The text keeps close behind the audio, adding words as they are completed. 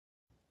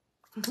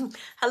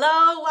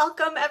Hello,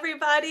 welcome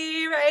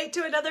everybody, right,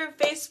 to another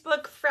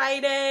Facebook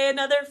Friday,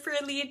 another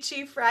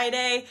Furlici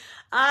Friday.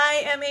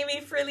 I am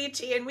Amy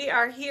Furlici and we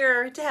are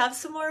here to have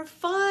some more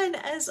fun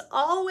as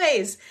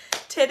always.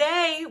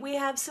 Today we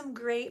have some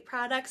great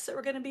products that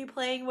we're going to be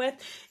playing with.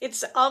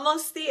 It's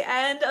almost the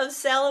end of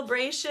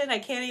Sale-a-Bration. I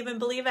can't even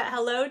believe it.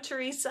 Hello,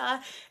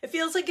 Teresa. It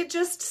feels like it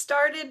just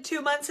started.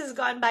 2 months has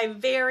gone by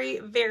very,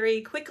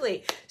 very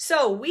quickly.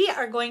 So we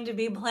are going to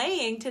be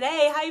playing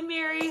today. Hi,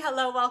 Mary.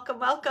 Hello, welcome,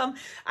 welcome.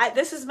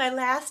 This is my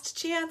last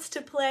chance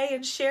to play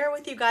and share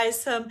with you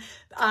guys some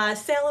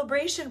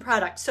Sale-a-Bration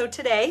products. So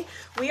today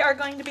we are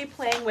going to be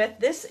playing with,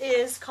 this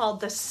is called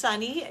the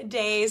Sunny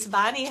Days.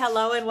 Bonnie,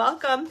 hello and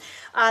welcome.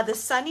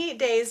 The Sunny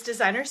Days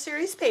Designer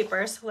Series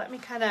paper. So let me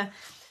kind of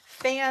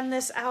fan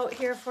this out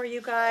here for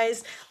you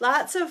guys.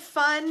 Lots of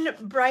fun,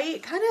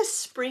 bright, kind of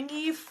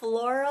springy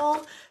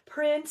floral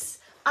prints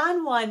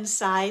on one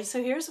side.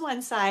 So here's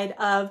one side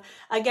of,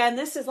 again,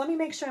 this is, let me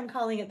make sure I'm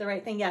calling it the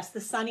right thing. Yes, the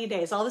Sunny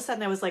Days. All of a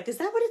sudden I was like, is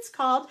that what it's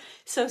called?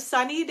 So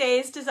Sunny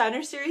Days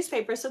Designer Series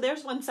paper. So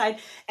there's one side.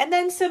 And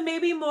then some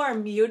maybe more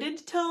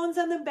muted tones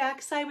on the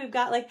back side. We've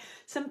got like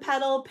some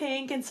petal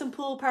pink and some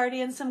pool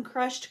party and some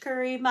crushed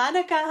curry.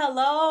 Monica,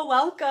 hello,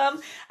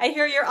 welcome. I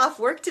hear you're off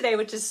work today,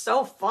 which is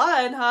so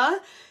fun, huh?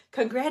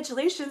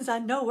 Congratulations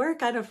on no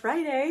work on a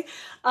Friday.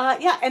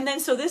 Yeah, and then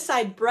so this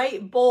side,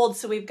 bright, bold.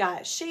 So we've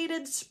got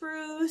shaded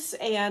spruce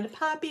and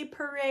poppy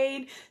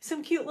parade,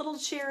 some cute little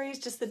cherries,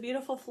 just the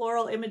beautiful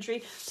floral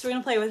imagery. So we're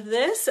gonna play with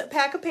this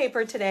pack of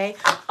paper today,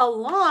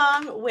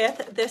 along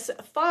with this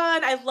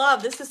fun, I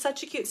love, this is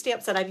such a cute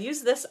stamp set. I've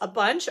used this a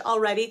bunch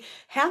already.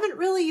 Haven't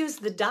really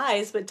used the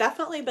dies, but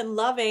definitely been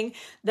loving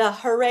the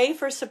Hooray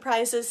for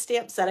Surprises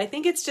stamp set. I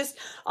think it's just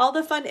all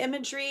the fun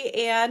imagery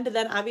and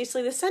then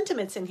obviously the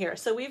sentiments in here.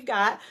 So we've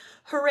got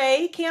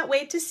Hooray, can't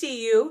wait to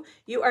see you.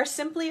 You are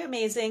simply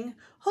amazing.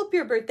 Hope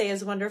your birthday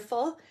is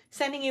wonderful.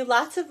 Sending you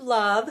lots of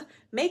love.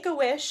 Make a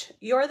wish.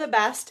 You're the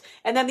best.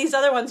 And then these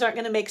other ones aren't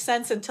going to make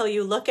sense until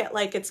you look at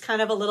like it's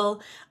kind of a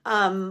little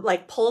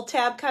like pull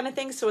tab kind of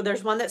thing. So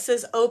there's one that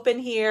says open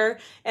here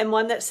and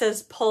one that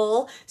says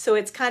pull. So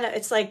it's kind of,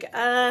 it's like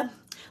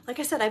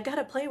I said, I've got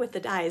to play with the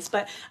dies,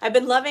 but I've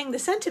been loving the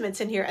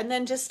sentiments in here. And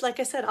then just like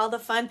I said, all the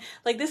fun,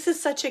 like this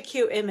is such a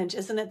cute image,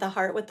 isn't it? The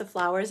heart with the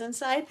flowers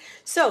inside.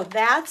 So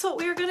that's what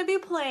we're going to be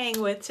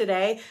playing with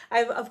today.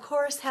 I, of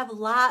course, have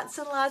lots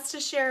and lots to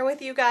share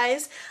with you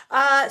guys.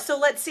 So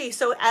let's see.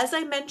 So as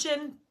I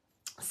mentioned,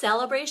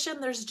 Sale-a-Bration,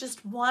 there's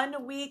just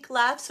 1 week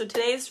left. So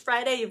today's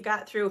Friday, you've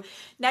got through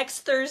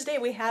next Thursday.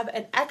 We have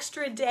an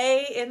extra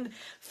day in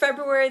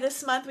February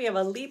this month. We have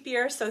a leap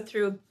year. So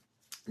through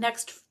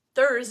next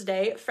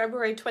Thursday,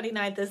 February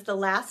 29th is the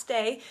last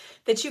day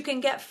that you can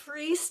get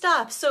free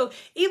stuff. So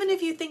even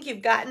if you think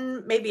you've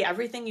gotten maybe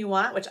everything you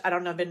want, which I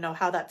don't even know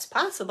how that's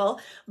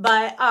possible,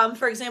 but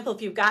for example,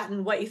 if you've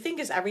gotten what you think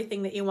is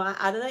everything that you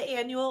want out of the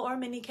annual or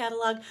mini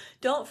catalog,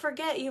 don't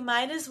forget you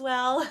might as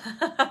well,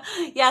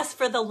 yes,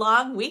 for the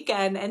long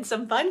weekend and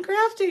some fun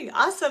crafting.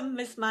 Awesome,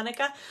 Miss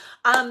Monica.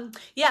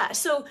 Yeah,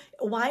 so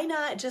why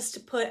not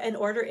just put an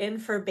order in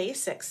for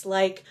basics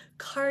like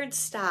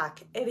cardstock,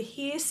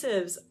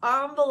 adhesives,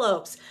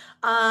 envelopes,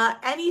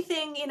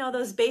 anything, you know,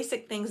 those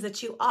basic things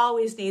that you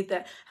always need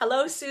that,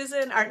 hello,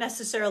 Susan, aren't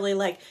necessarily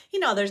like, you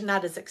know, there's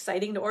not as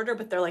exciting to order,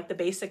 but they're like the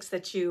basics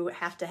that you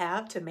have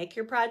to make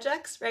your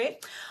projects,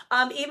 right?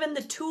 Even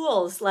the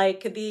tools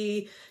like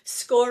the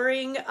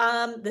scoring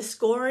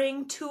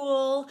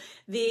tool,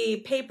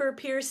 the paper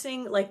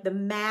piercing, like the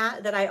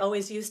mat that I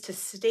always use to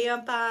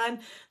stamp on,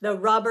 the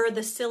rubber,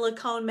 the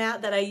silicone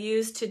mat that I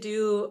use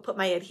to put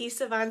my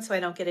adhesive on so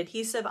I don't get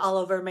adhesive all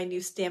over my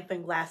new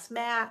Stampin' Glass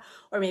mat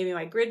or maybe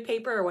my grid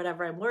paper or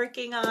whatever I'm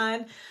working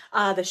on.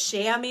 The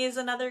chamois is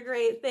another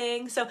great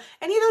thing. So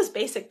any of those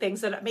basic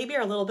things that maybe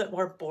are a little bit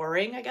more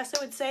boring, I guess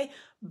I would say,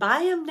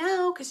 buy them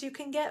now because you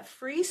can get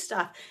free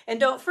stuff. And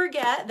don't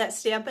forget that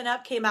Stampin'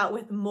 Up! Came out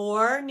with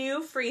more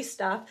new free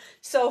stuff.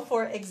 So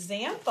for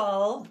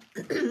example,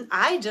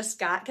 I just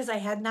got, because I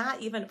had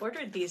not even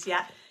ordered these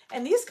yet,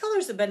 and these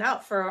colors have been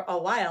out for a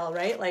while,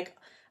 right? Like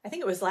I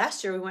think it was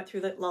last year we went through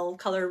the little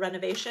color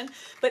renovation,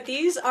 but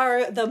these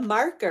are the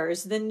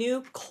markers, the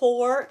new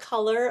core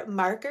color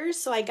markers.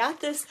 So I got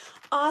this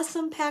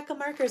awesome pack of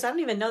markers. I don't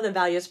even know the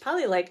value. It's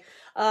probably like,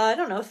 I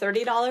don't know,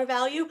 $30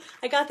 value.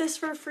 I got this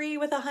for free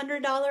with a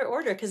 $100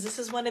 order because this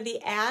is one of the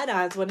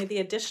add-ons, one of the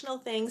additional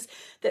things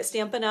that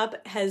Stampin'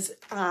 Up! Has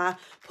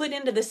put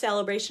into the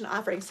Sale-a-Bration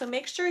offering. So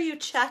make sure you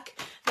check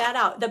that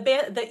out.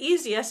 The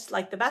easiest,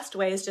 like the best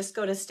way is just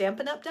go to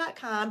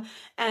stampinup.com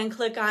and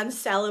click on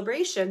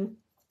Sale-a-Bration.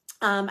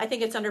 I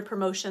think it's under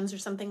promotions or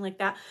something like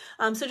that.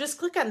 So just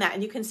click on that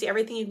and you can see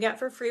everything you can get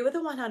for free with a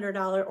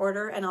 $100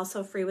 order and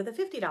also free with a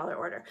 $50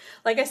 order.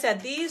 Like I said,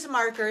 these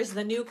markers,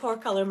 the new core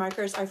color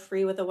markers, are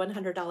free with a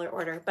 $100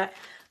 order. But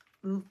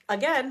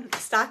again,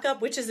 stock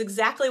up, which is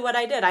exactly what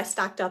I did. I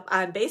stocked up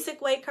on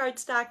basic weight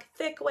cardstock,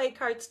 thick weight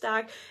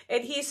cardstock,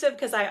 adhesive,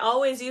 because I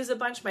always use a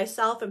bunch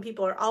myself, and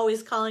people are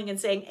always calling and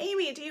saying,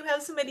 Amy, do you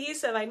have some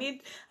adhesive? I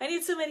need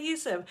some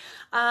adhesive.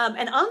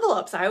 And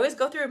envelopes. I always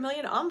go through a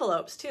million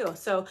envelopes too.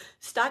 So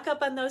stock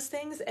up on those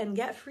things and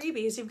get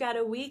freebies. You've got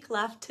a week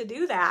left to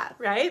do that,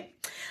 right?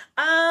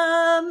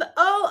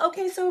 Oh,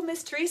 okay. So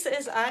Miss Teresa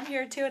is on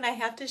here too, and I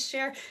have to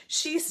share.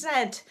 She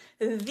sent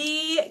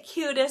the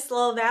cutest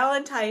little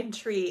Valentine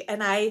tree,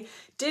 and I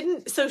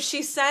didn't, so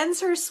she sends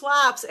her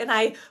swaps, and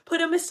I put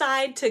them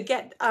aside to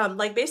get,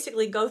 like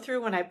basically go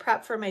through when I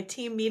prep for my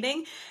team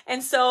meeting.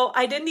 And so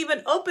I didn't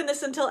even open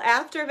this until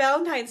after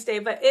Valentine's Day,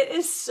 but it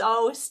is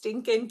so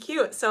stinking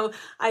cute. So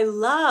I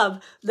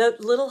love the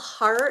little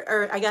heart,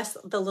 or I guess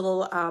the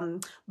little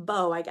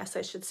bow, I guess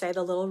I should say,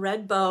 the little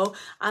red bow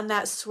on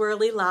that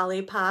swirly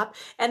lollipop.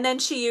 And then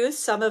she used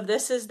some of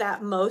this is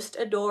that Most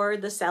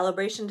Adored, the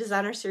Sale-a-Bration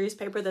Designer Series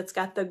paper that's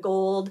got the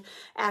gold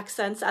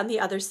accents on the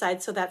other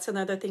side. So that's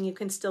another thing you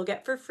can still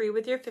get for free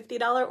with your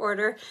 $50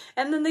 order.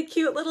 And then the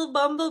cute little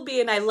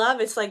bumblebee, and I love,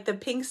 it's like the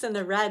pinks and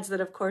the reds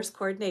that of course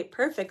coordinate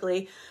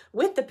perfectly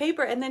with the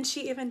paper. And then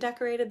she even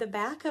decorated the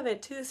back of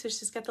it too. So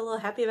she's got the little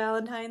Happy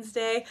Valentine's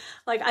Day.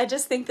 Like, I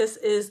just think this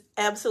is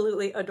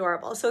absolutely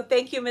adorable. So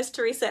thank you, Miss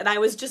Teresa. And I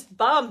was just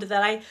bummed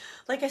that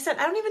like I said,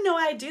 I don't even know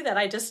why I do that.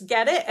 I just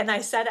get it. And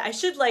I said, I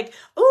should like,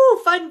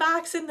 ooh, fun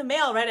box in the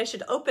mail, right? I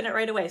should open it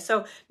right away.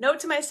 So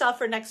note to myself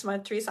for next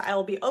month, Teresa, I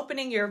will be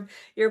opening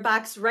your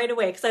box right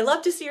away, because I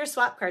love to see your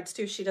swap cards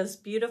too. She does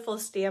beautiful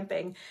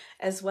stamping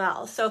as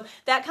well. So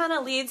that kind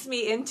of leads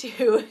me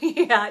into,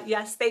 yeah,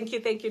 yes, thank you,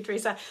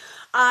 Teresa.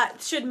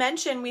 Should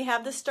mention we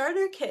have the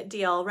starter kit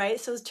deal, right?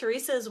 So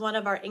Teresa is one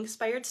of our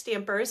Inspired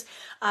stampers.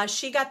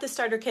 She got the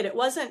starter kit. It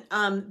wasn't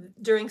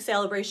during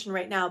Sale-a-Bration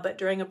right now, but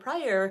during a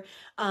prior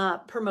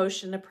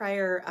promotion, a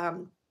prior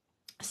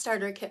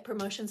starter kit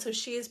promotion. So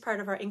she is part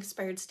of our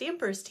Inspired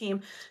Stampers team.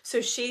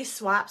 So she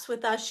swaps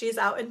with us. She's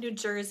out in New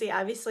Jersey.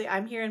 Obviously,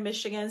 I'm here in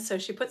Michigan. So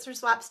she puts her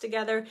swaps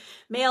together,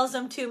 mails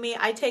them to me.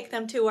 I take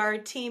them to our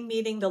team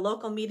meeting, the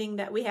local meeting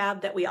that we have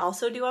that we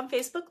also do on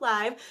Facebook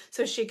Live.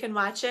 So she can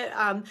watch it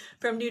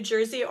from New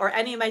Jersey, or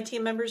any of my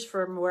team members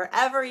from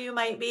wherever you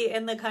might be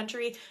in the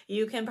country.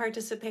 You can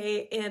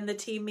participate in the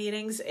team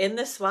meetings, in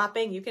the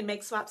swapping. You can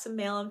make swaps and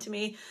mail them to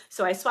me.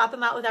 So I swap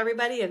them out with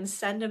everybody and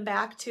send them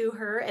back to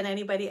her and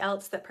anybody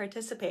else that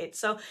participates.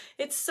 So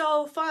it's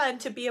so fun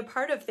to be a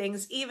part of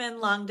things,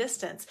 even long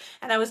distance.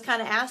 And I was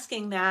kind of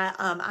asking that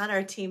on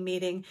our team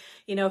meeting,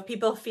 you know, if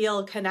people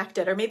feel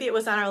connected, or maybe it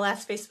was on our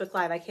last Facebook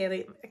Live. I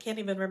can't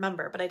even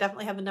remember, but I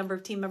definitely have a number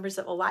of team members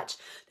that will watch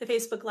the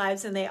Facebook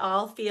Lives, and they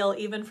all feel,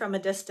 even from a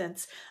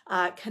distance,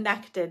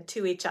 connected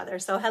to each other.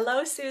 So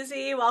hello,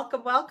 Susie.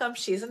 Welcome, welcome.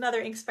 She's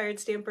another Inspired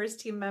Stampers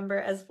team member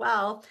as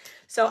well.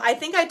 So I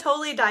think I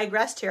totally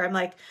digressed here. I'm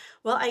like,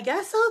 well, I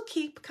guess I'll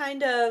keep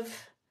kind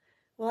of,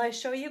 will I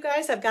show you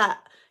guys?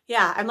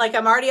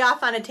 I'm already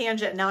off on a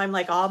tangent. Now I'm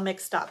like all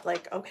mixed up.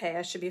 Like, okay,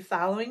 I should be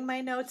following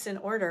my notes in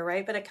order,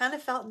 right? But it kind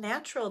of felt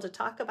natural to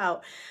talk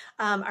about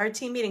our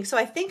team meeting. So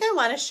I think I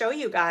want to show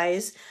you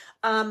guys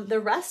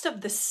the rest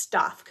of the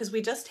stuff, because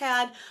we just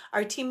had,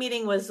 our team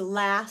meeting was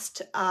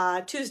last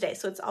Tuesday.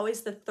 So it's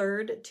always the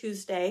third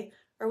Tuesday,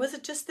 or was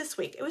it just this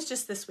week? It was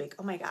just this week.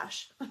 Oh my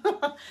gosh.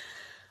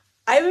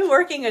 I've been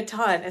working a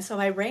ton, and so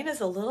my brain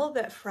is a little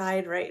bit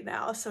fried right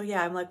now. So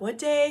yeah, I'm like, what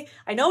day?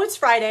 I know it's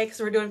Friday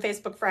because we're doing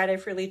Facebook Friday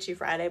for Lychee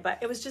Friday, but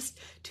it was just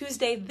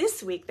Tuesday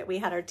this week that we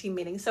had our team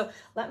meeting. So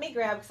let me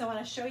grab, because I want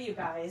to show you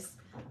guys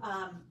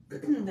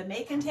the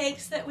make and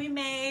takes that we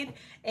made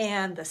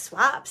and the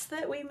swaps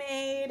that we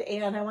made.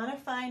 And I want to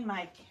find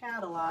my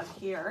catalog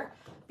here,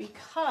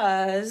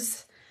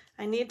 because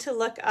I need to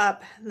look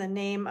up the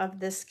name of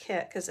this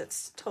kit, because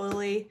it's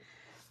totally...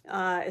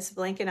 it's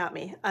blanking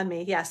on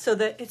me. Yeah, so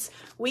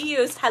we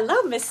used,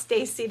 hello, Miss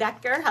Stacy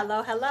Decker.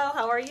 Hello,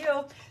 how are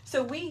you?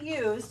 So we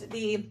used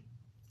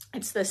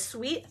it's the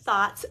Sweet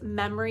Thoughts,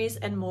 Memories,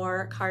 and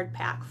More card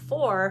pack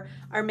for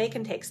our make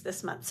and takes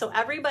this month. So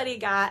everybody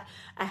got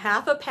a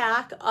half a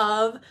pack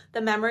of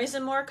the Memories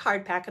and More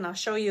card pack, and I'll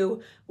show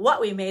you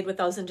what we made with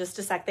those in just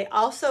a sec. They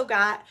also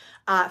got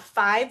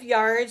 5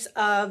 yards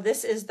of,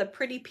 this is the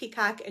Pretty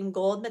Peacock and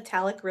Gold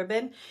Metallic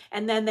Ribbon,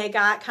 and then they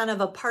got kind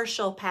of a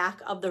partial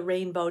pack of the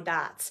Rainbow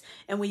Dots.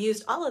 And we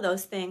used all of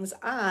those things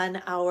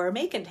on our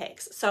make and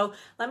takes. So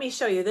let me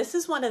show you. This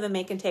is one of the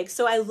make and takes.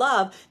 So I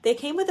love, they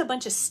came with a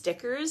bunch of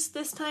stickers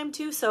this time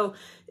too. So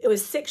it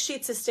was 6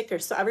 sheets of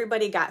stickers. So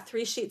everybody got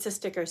 3 sheets of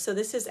stickers. So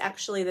this is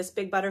actually, this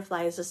big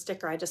butterfly is a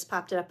sticker. I just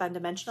popped it up on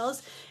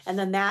Dimensionals. And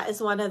then that is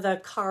one of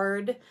the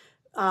card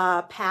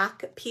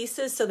pack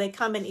pieces. So they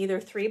come in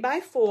either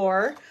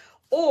 3x4,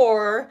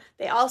 or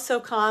they also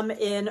come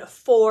in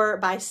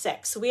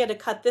 4x6. So we had to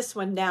cut this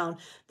one down.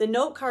 The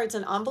note cards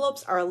and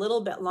envelopes are a little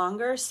bit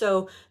longer.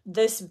 So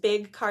this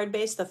big card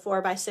base, the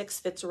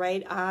 4x6, fits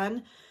right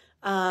on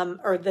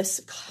or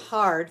this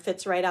card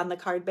fits right on the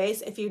card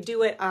base. If you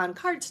do it on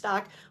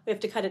cardstock, we have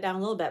to cut it down a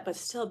little bit, but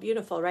still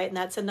beautiful, right? And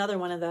that's another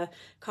one of the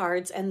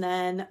cards. And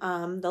then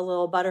the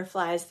little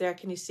butterflies there,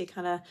 can you see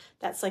kind of,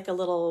 that's like a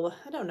little,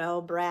 I don't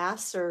know,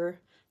 brass, or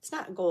it's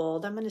not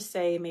gold. I'm going to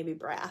say maybe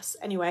brass.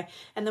 Anyway,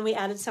 and then we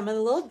added some of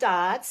the little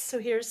dots. So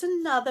here's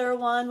another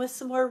one with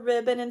some more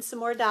ribbon and some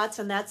more dots.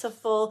 And that's a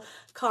full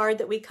card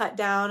that we cut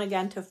down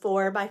again to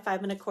 4 by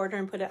 5 1/4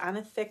 and put it on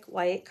a thick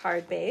white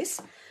card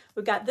base.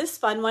 We've got this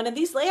fun one, and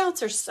these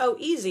layouts are so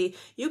easy.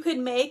 You could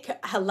make,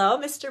 hello,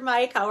 Mr.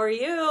 Mike, how are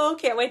you?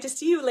 Can't wait to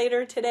see you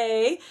later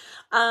today.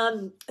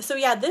 So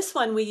yeah, this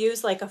one we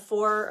use like a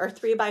 4 or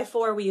 3 by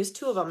 4. We use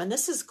 2 of them, and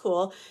this is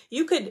cool.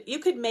 You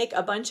could make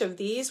a bunch of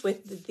these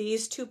with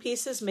these 2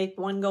 pieces, make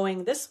one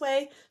going this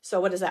way. So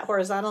what is that,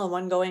 horizontal, and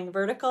one going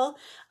vertical?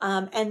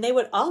 And they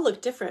would all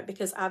look different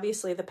because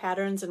obviously the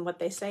patterns and what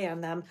they say on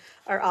them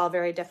are all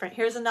very different.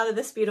 Here's another,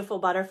 this beautiful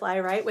butterfly,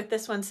 right? With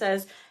this one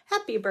says,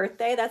 happy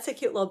birthday. That's a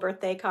cute little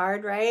birthday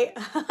card, right?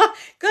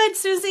 Good,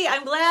 Susie.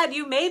 I'm glad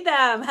you made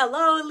them.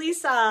 Hello,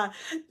 Lisa.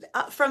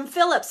 From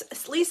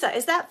Phillips. Lisa,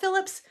 is that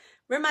Phillips?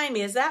 Remind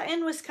me, is that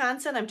in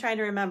Wisconsin? I'm trying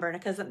to remember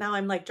because now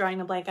I'm like drawing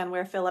a blank on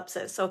where Phillips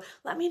is. So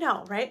let me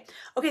know, right?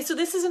 Okay, so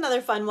this is another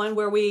fun one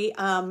where we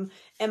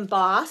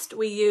embossed.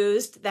 We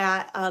used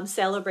that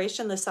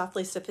Sale-a-Bration, the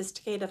Softly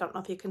Sophisticated. I don't know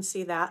if you can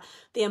see that,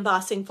 the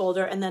embossing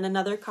folder, and then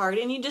another card.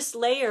 And you just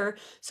layer.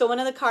 So one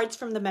of the cards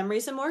from the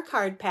Memories and More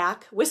card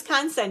pack,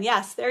 Wisconsin.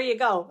 Yes, there you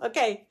go.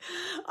 Okay,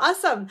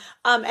 awesome.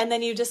 And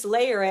then you just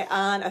layer it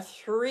on a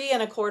 3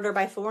 1/4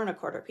 by 4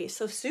 1/4 piece.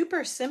 So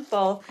super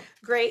simple.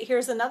 Great.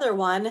 Here's another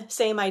one.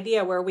 Same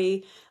idea where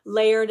we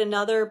layered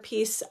another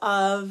piece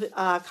of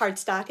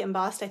cardstock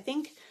embossed. I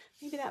think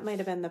maybe that might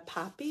have been the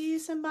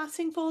Poppies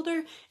embossing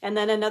folder. And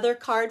then another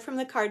card from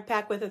the card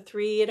pack with a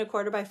 3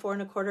 1/4 by 4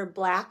 1/4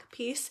 black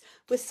piece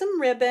with some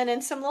ribbon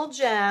and some little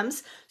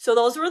gems. So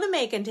those were the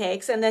make and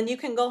takes. And then you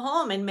can go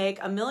home and make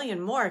a million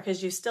more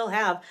because you still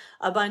have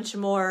a bunch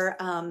more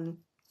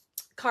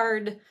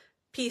card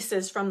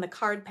pieces from the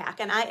card pack.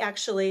 And I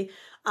actually,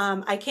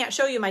 I can't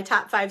show you my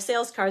top 5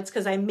 sales cards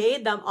because I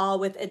made them all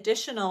with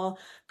additional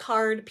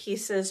card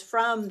pieces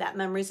from that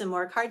Memories and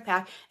More card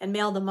pack and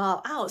mailed them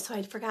all out. So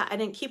I forgot I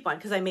didn't keep one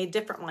because I made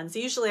different ones.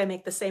 Usually I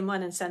make the same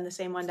one and send the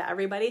same one to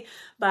everybody,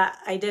 but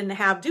I didn't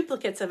have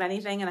duplicates of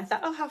anything. And I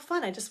thought, oh, how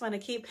fun. I just want to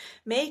keep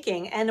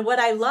making. And what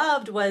I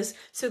loved was,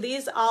 so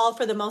these all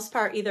for the most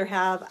part either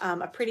have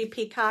a pretty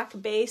peacock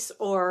base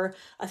or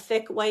a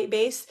thick white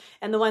base.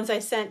 And the ones I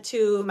sent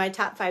to my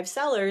top 5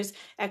 sellers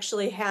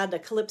actually had a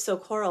Calypso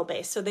coral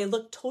base. So they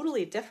look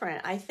totally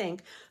different, I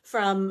think,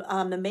 from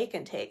the make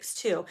and takes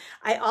too.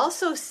 I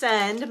also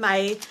send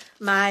my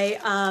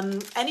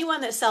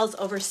anyone that sells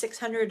over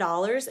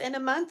 $600 in a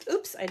month.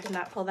 Oops, I did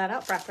not pull that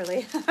out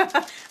properly.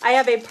 I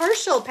have a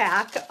partial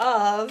pack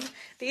of,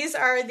 these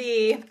are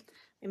the,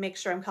 let me make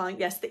sure I'm calling,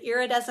 yes, the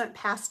iridescent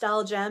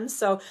pastel gems.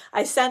 So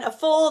I sent a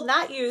full,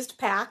 not used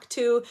pack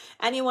to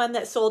anyone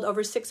that sold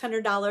over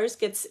 $600,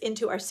 gets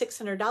into our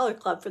 $600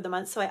 club for the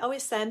month. So I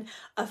always send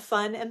a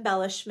fun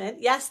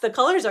embellishment. Yes, the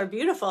colors are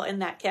beautiful in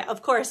that kit,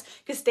 of course,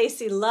 because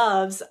Stacy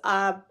loves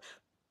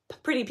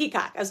Pretty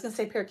Peacock. I was going to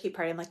say Parakeet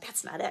Party. I'm like,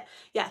 that's not it.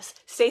 Yes,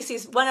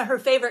 Stacy's one of her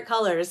favorite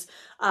colors,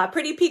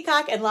 Pretty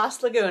Peacock and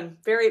Lost Lagoon.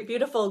 Very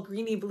beautiful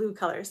greeny blue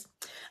colors.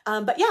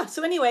 But yeah,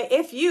 so anyway,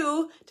 if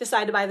you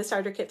decide to buy the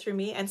starter kit through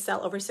me and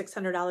sell over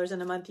 $600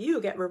 in a month, you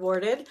get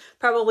rewarded.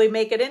 Probably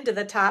make it into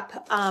the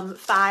top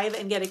 5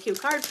 and get a cute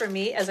card from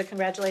me as a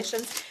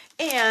congratulations,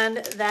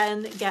 and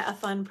then get a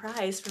fun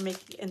prize for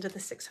making it into the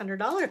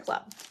 $600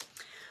 club.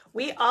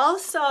 We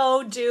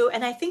also do,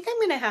 and I think I'm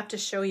going to have to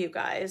show you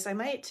guys. I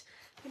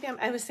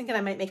was thinking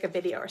I might make a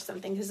video or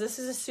something because this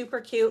is a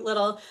super cute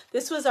little,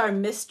 this was our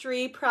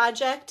mystery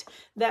project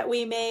that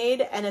we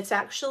made, and it's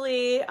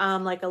actually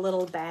like a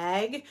little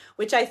bag,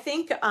 which I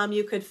think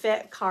you could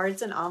fit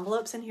cards and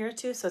envelopes in here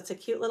too. So it's a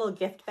cute little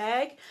gift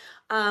bag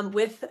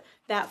with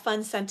that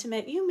fun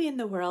sentiment, you mean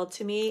the world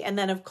to me. And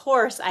then of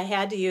course I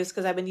had to use,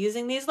 because I've been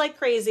using these like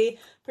crazy,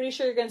 pretty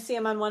sure you're going to see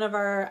them on one of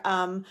our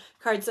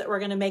cards that we're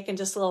going to make in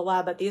just a little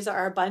while, but these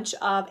are a bunch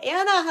of,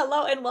 Anna,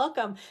 hello and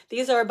welcome.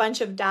 These are a bunch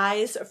of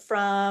dies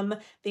from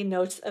the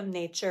Notes of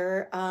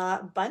Nature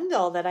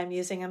bundle that I'm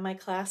using in my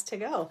class to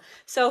go.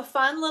 So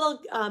fun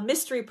little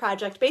mystery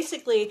project.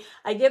 Basically,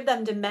 I give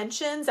them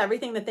dimensions,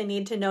 everything that they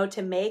need to know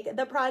to make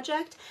the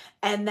project,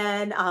 and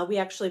then we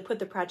actually put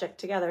the project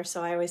together.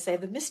 So I always say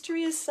the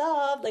mystery is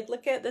solved. Like,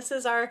 look at, this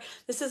is our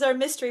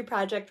mystery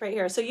project right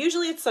here. So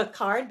usually it's a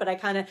card, but I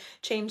kind of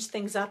changed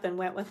things up and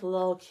went with a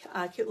little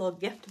cute little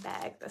gift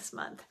bag this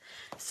month.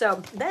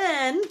 So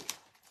then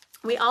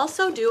we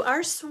also do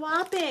our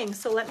swapping.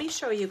 So let me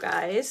show you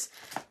guys.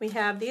 We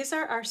have, these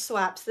are our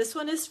swaps. This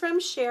one is from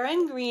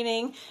Sharon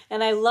Greening,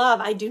 and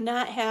I do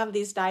not have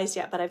these dies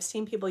yet, but I've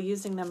seen people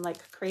using them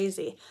like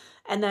crazy.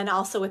 And then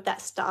also with that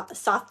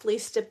softly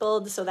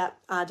stippled, so that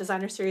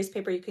designer series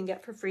paper you can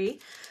get for free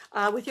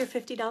with your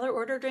 $50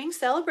 order during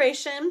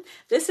Sale-a-Bration.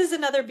 This is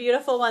another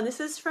beautiful one.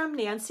 This is from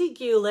Nancy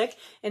Gulick,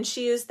 and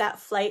she used that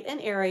Flight and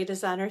Airy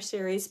designer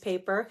series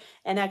paper,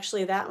 and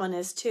actually that one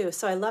is too.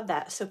 So I love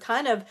that. So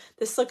kind of,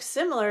 this looks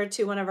similar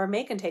to one of our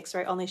make and takes,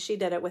 right? Only she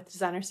did it with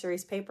designer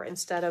series paper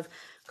instead of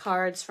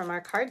cards from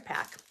our card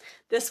pack.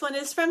 This one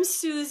is from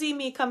Susie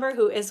Meecumber,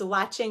 who is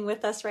watching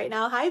with us right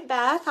now. Hi,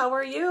 Beth. How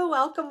are you?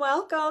 Welcome,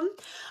 welcome.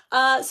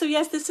 So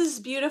yes, this is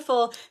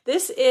beautiful.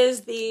 This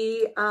is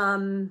the,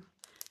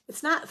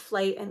 it's not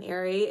Flight and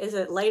Airy. Is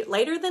it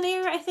lighter than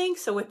air, I think?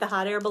 So with the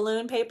hot air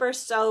balloon paper,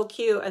 so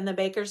cute. And the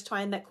baker's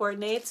twine that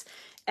coordinates.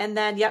 And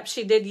then, yep,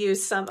 she did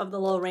use some of the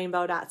little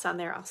rainbow dots on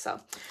there also.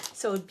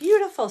 So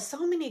beautiful.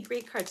 So many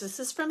great cards. This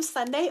is from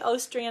Sunday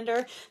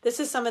Ostrander. This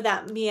is some of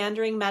that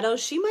Meandering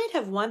Meadows. She might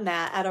have won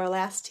that at our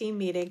last team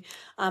meeting,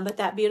 but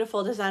that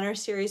beautiful designer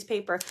series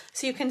paper.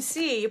 So you can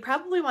see, you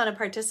probably want to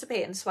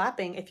participate in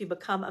swapping if you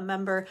become a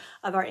member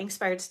of our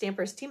Inspired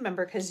Stampers team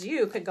member, because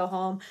you could go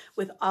home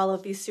with all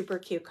of these super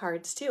cute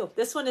cards too.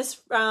 This one is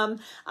from,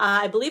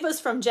 I believe it was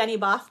from Jenny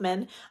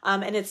Boffman,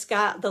 and it's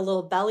got the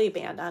little belly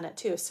band on it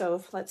too.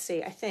 So let's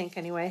see, I think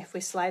anyway, if we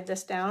slide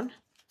this down,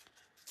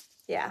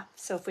 yeah,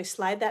 so if we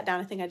slide that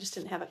down, I think I just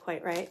didn't have it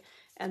quite right,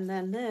 and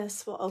then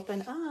this will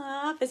open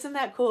up. Isn't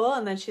that cool?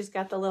 And then she's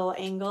got the little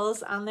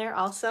angles on there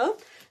also.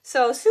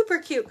 So super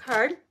cute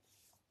card.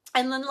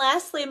 And then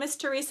lastly, Miss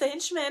Teresa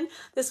Hinchman,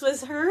 this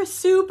was her,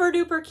 super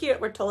duper cute.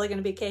 We're totally going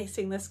to be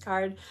casing this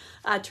card.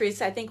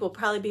 Teresa, I think we'll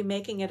probably be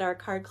making it our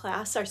card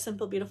class, our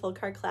Simple Beautiful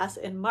card class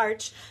in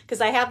March,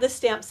 because I have the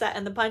stamp set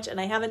and the punch and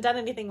I haven't done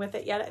anything with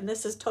it yet. And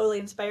this is totally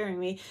inspiring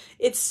me.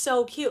 It's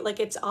so cute. Like,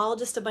 it's all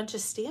just a bunch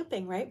of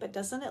stamping, right? But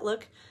doesn't it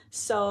look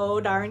so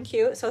darn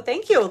cute? So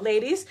thank you,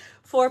 ladies,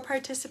 for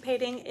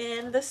participating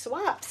in the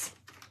swaps.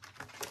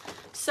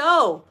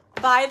 So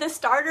buy the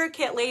starter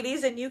kit,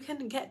 ladies, and you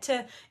can get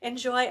to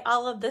enjoy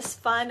all of this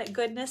fun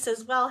goodness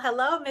as well.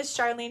 Hello, Miss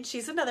Charlene.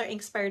 She's another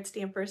Inspired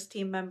Stampers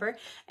team member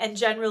and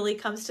generally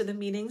comes to the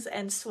meetings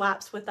and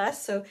swaps with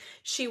us. So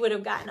she would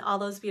have gotten all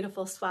those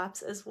beautiful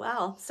swaps as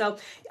well. So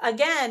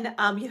again,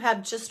 you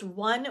have just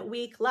 1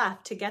 week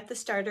left to get the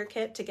starter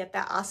kit, to get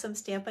that awesome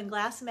Stampin'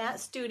 Glass Mat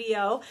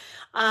Studio.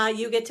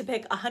 You get to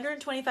pick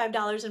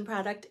 $125 in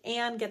product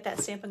and get that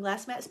Stampin'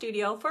 Glass Mat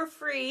Studio for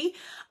free.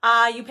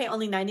 You pay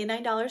only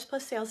 $99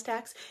 plus sales tax.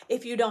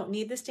 If you don't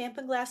need the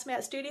Stampin' Glass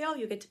Mat Studio,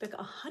 you get to pick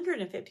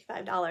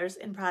 $155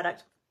 in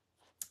product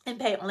and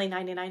pay only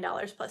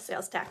 $99 plus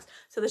sales tax.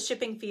 So the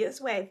shipping fee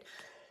is waived.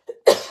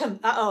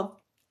 Uh-oh,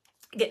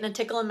 getting a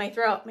tickle in my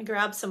throat. Let me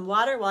grab some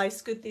water while I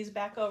scoot these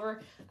back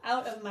over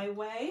out of my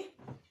way.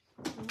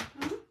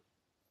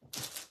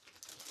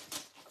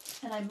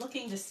 And I'm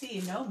looking to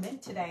see no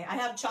mint today. I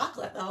have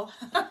chocolate though,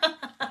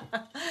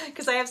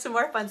 because I have some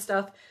more fun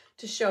stuff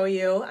to show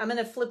you. I'm going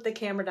to flip the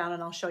camera down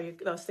and I'll show you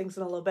those things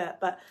in a little bit.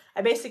 But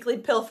I basically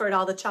pilfered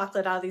all the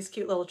chocolate out of these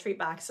cute little treat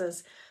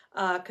boxes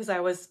because I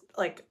was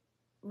like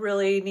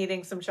really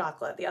needing some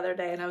chocolate the other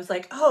day. And I was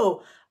like,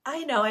 oh,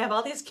 I know, I have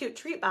all these cute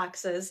treat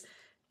boxes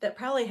that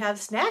probably have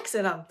snacks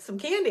in them, some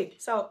candy.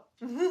 So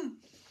I'm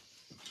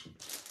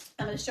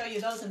going to show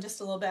you those in just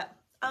a little bit.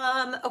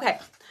 Okay,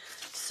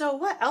 so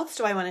what else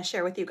do I want to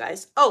share with you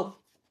guys? Oh,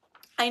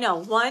 I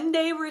know,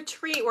 1-day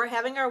retreat. We're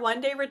having our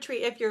 1-day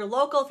retreat. If you're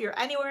local, if you're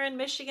anywhere in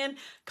Michigan,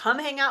 come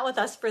hang out with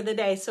us for the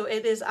day. So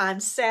it is on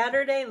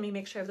Saturday. Let me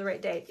make sure I have the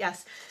right date.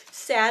 Yes,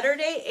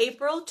 Saturday,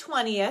 April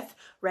 20th,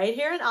 right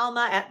here in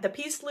Alma at the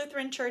Peace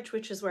Lutheran Church,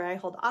 which is where I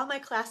hold all my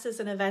classes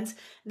and events,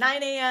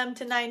 9 a.m.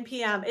 to 9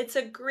 p.m. It's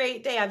a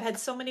great day. I've had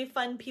so many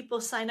fun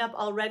people sign up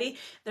already.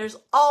 There's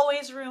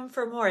always room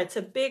for more. It's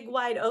a big,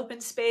 wide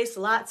open space,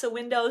 lots of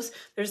windows.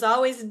 There's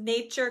always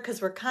nature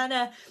because we're kind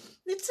of,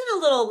 it's in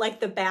a little, like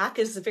the back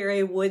is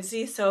very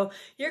woodsy. So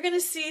you're going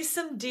to see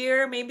some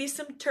deer, maybe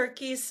some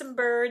turkeys, some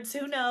birds,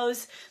 who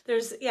knows?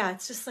 There's, yeah,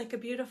 it's just like a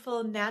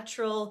beautiful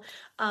natural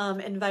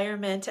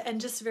environment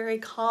and just very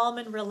calm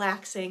and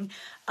relaxing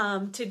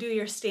to do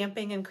your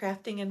stamping and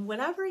crafting and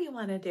whatever you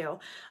want to do.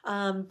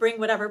 Bring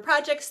whatever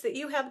projects that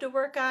you have to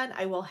work on.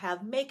 I will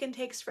have make and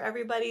takes for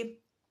everybody.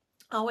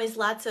 Always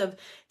lots of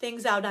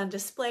things out on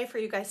display for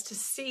you guys to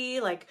see,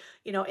 like,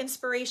 you know,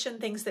 inspiration,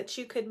 things that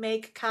you could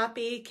make,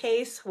 copy,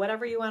 case,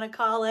 whatever you want to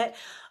call it.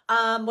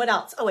 What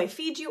else? Oh, I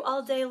feed you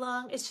all day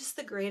long. It's just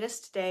the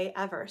greatest day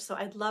ever. So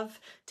I'd love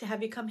to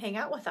have you come hang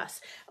out with us.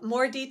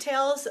 More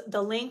details,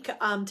 the link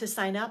to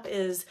sign up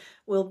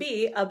will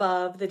be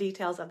above the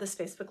details of this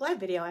Facebook Live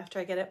video after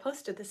I get it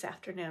posted this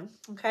afternoon.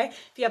 Okay.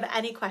 If you have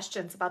any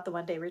questions about the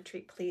 1-day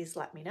retreat, please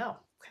let me know.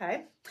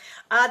 Okay.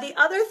 The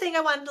other thing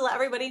I wanted to let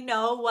everybody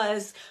know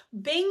was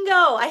bingo.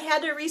 I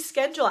had to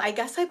reschedule. I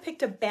guess I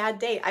picked a bad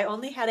date. I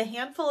only had a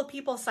handful of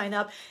people sign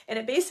up and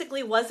it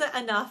basically wasn't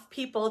enough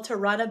people to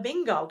run a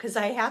bingo because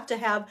I have to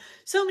have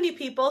so many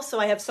people. So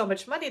I have so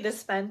much money to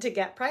spend to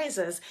get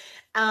prizes.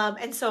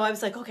 And so I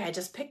was like, okay, I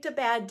just picked a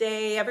bad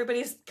day.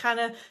 Everybody's kind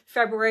of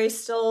February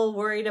still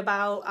worried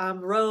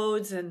about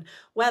roads and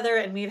weather.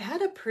 And we've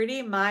had a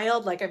pretty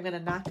mild, like I'm going to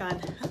knock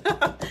on,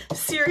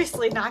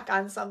 seriously knock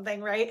on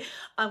something, right?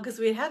 Because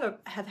we have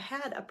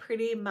had a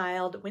pretty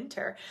mild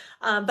winter.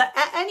 But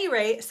at any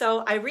rate,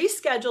 so I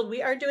rescheduled.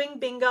 We are doing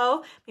bingo.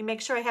 Let me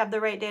make sure I have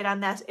the right date on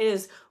that. It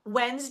is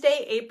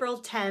Wednesday, April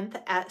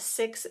 10th at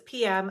 6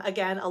 p.m.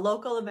 Again, a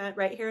local event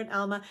right here in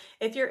Alma.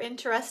 If you're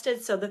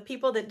interested, so the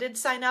people that did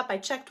sign up, I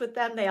checked with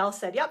them. They all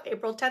said, yep,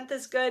 April 10th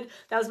is good.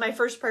 That was my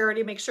first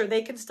priority, make sure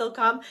they can still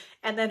come,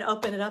 and then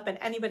open it up and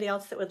anybody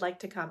else that would like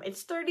to come.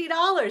 It's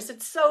 $30.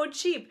 It's so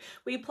cheap.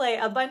 We play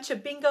a bunch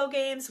of bingo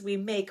games. We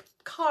make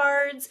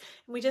cards,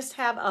 and we just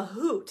have a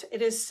hoot.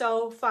 It is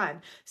so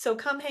fun. So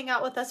come hang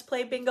out with us,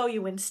 play bingo.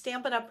 You win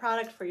Stampin' Up!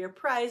 Product for your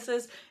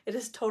prizes. It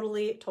is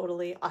totally,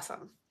 totally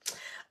awesome.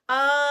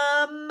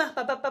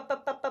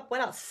 What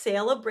else?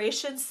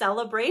 Sale-a-Bration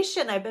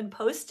celebration. I've been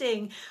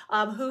posting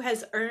who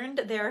has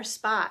earned their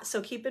spot.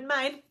 So keep in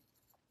mind,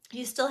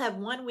 you still have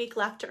 1 week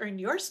left to earn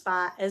your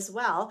spot as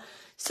well.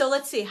 So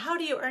let's see, how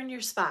do you earn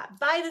your spot?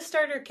 Buy the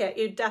starter kit.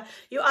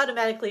 You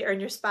automatically earn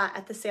your spot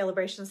at the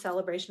Sale-a-Bration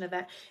celebration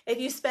event. If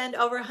you spend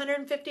over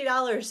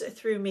 $150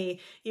 through me,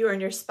 you earn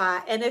your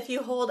spot. And if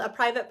you hold a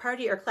private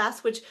party or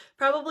class, which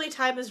probably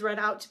time has run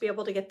out to be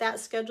able to get that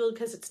scheduled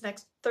because it's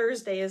next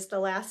Thursday is the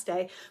last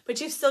day, but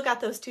you've still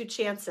got those 2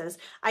 chances.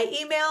 I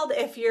emailed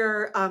if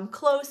you're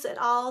close at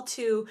all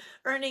to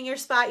earning your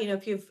spot,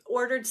 if you've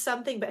ordered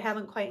something but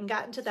haven't quite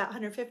gotten to that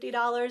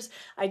 $150,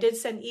 I did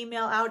send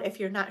email out. If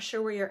you're not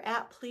sure where you're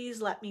at,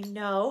 please let me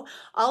know.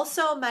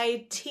 Also,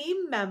 my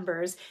team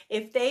members,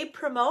 if they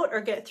promote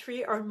or get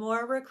 3 or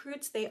more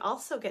recruits, they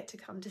also get to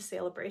come to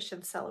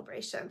Sale-a-Bration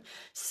celebration.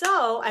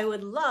 So I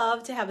would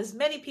love to have as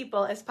many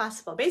people as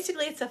possible.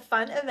 Basically, it's a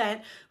fun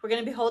event. We're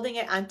going to be holding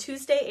it on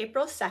Tuesday,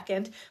 April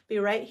 2nd. Be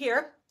right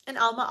here in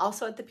Alma,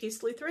 also at the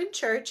Peace Lutheran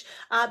Church.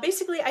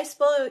 Basically, I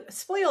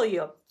spoil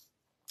you.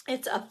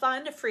 It's a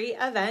fun, free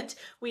event.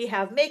 We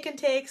have make and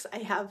takes. I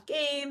have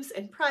games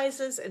and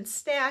prizes and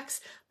snacks.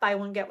 Buy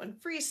one, get one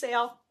free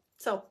sale.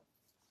 So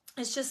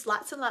it's just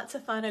lots and lots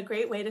of fun. A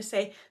great way to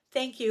say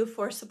thank you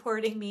for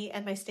supporting me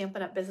and my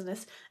Stampin' Up!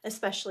 Business,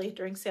 especially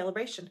during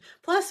Sale-a-Bration.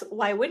 Plus,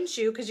 why wouldn't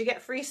you? Because you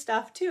get free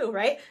stuff too,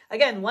 right?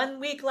 Again, 1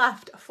 week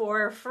left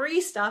for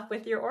free stuff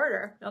with your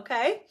order,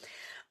 okay?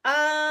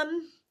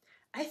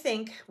 I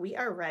think we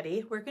are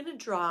ready. We're going to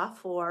draw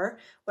for,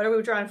 what are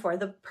we drawing for?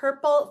 The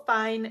purple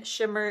fine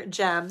shimmer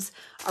gems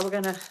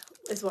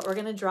is what we're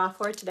going to draw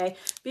for today.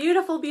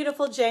 Beautiful,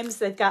 beautiful gems.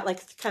 They've got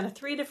like kind of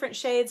 3 different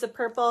shades of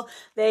purple.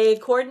 They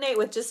coordinate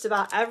with just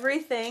about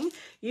everything.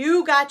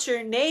 You got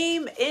your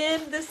name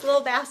in this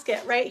little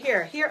basket right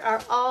here. Here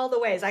are all the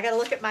ways. I got to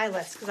look at my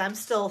list because I'm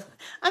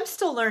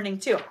still learning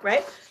too,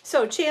 right?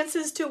 So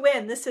chances to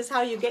win. This is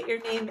how you get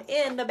your name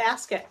in the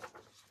basket.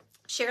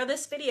 Share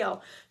this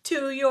video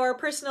to your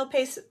personal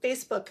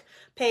Facebook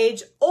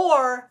page,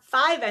 or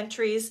 5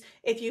 entries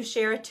if you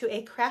share it to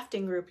a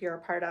crafting group you're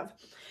a part of.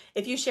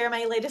 If you share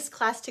my latest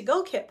Class to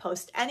Go kit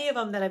post, any of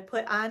them that I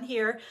put on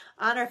here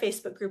on our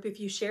Facebook group,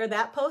 if you share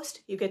that post,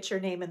 you get your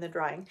name in the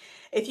drawing.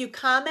 If you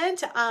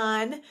comment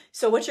on,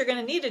 so what you're going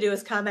to need to do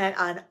is comment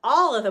on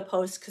all of the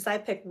posts, because I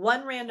pick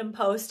 1 random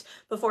post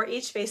before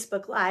each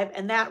Facebook Live,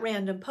 and that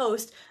random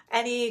post,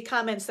 any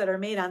comments that are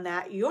made on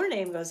that, your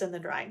name goes in the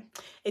drawing.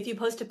 If you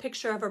post a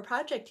picture of a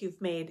project you've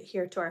made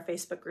here to our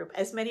Facebook group,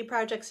 as many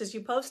projects as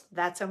you post,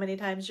 that's how many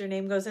times your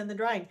name goes in the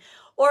drawing.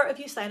 Or if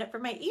you sign up for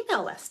my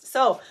email list.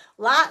 So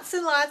lots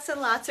and lots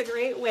and lots of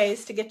great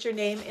ways to get your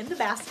name in the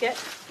basket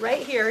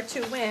right here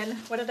to win.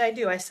 What did I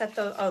do? I set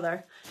those, oh,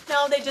 there.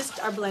 No, they just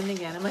are blending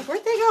in. I'm like,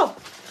 where'd they go?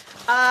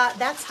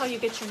 That's how you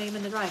get your name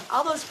in the drawing.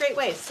 All those great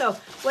ways. So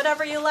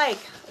whatever you like,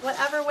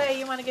 whatever way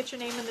you want to get your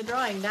name in the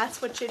drawing,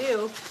 that's what you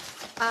do.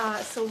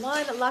 So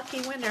one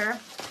lucky winner.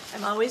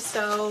 I'm always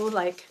so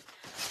like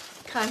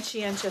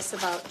conscientious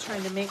about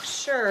trying to make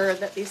sure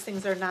that these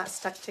things are not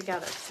stuck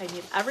together, because I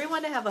need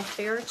everyone to have a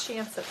fair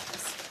chance at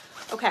this.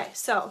 Okay,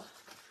 so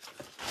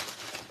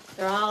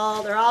they're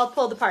all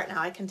pulled apart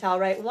now. I can tell,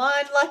 right? One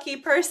lucky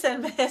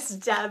person, Miss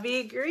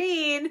Debbie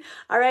Green.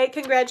 All right,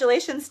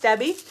 congratulations,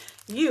 Debbie.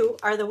 You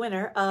are the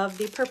winner of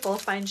the purple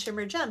fine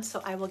shimmer gems.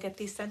 So I will get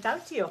these sent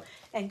out to you.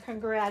 And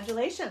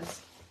congratulations.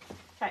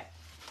 Okay.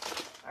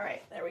 All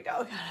right, there we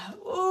go.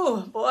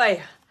 Ooh,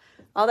 boy.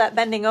 All that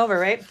bending over,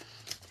 right?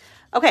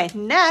 Okay,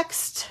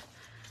 next,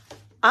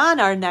 on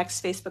our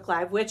next Facebook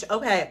Live, which,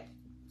 okay,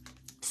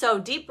 so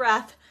deep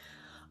breath,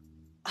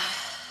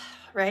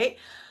 right?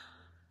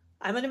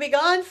 I'm going to be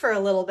gone for a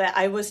little bit.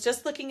 I was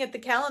just looking at the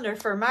calendar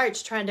for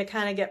March, trying to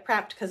kind of get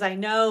prepped, because I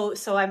know,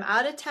 so I'm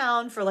out of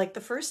town for like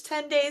the first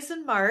 10 days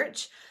in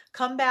March,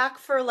 come back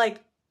for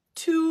like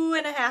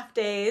 2.5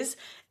 days,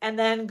 and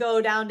then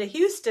go down to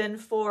Houston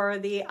for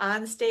the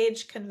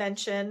onstage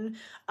convention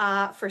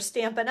for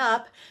Stampin'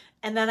 Up!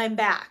 and then I'm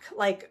back.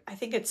 Like, I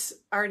think it's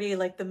already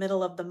like the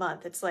middle of the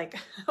month. It's like,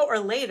 or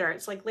later,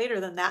 it's like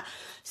later than that.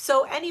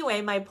 So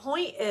anyway, my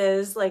point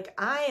is like,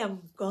 I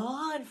am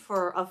gone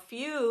for a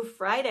few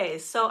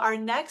Fridays. So our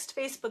next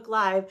Facebook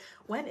Live,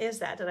 when is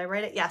that? Did I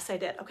write it? Yes, I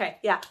did. Okay.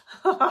 Yeah.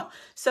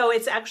 So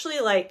it's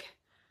actually like,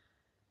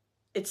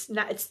 it's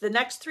the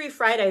next 3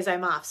 Fridays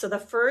I'm off. So the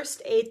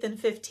 1st, 8th, and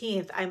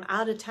 15th, I'm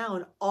out of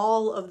town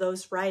all of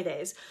those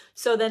Fridays.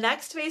 So the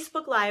next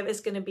Facebook Live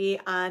is going to be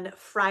on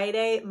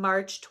Friday,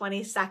 March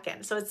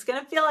 22nd. So it's going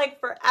to feel like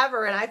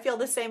forever. And I feel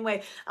the same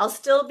way. I'll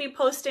still be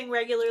posting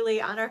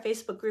regularly on our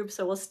Facebook group.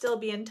 So we'll still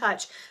be in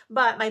touch.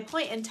 But my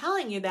point in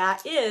telling you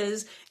that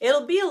is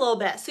it'll be a little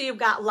bit. So you've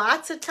got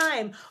lots of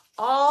time.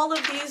 All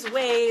of these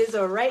ways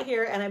are right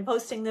here, and I'm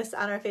posting this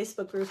on our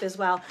Facebook group as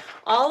well.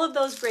 All of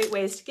those great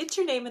ways to get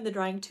your name in the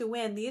drawing to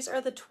win. These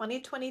are the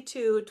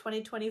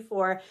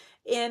 2022-2024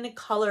 in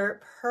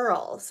color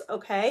pearls,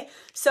 okay?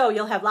 So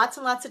you'll have lots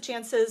and lots of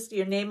chances.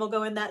 Your name will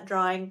go in that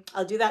drawing.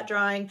 I'll do that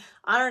drawing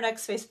on our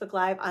next Facebook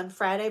Live on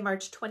Friday,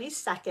 March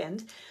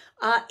 22nd.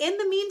 In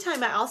the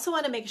meantime, I also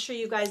want to make sure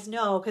you guys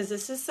know, because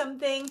this is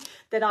something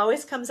that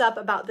always comes up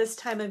about this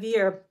time of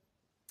year.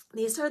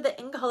 These are the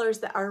in colors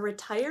that are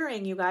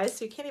retiring, you guys.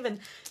 So you can't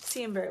even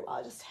see them very well.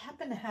 I just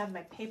happen to have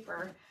my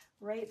paper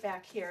right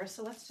back here.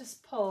 So let's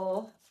just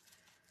pull.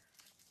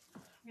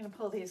 I'm going to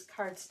pull these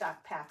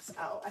cardstock packs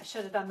out. I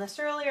should have done this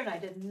earlier and I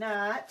did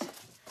not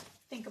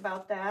think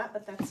about that,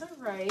 but that's all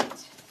right.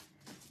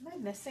 Am I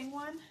missing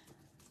one?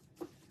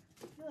 I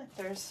feel like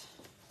there's,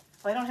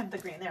 well, I don't have the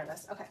green. There it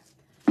is. Okay.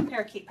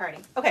 Parakeet Party.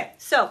 Okay.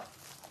 So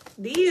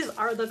these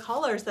are the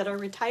colors that are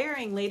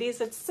retiring,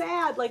 ladies. It's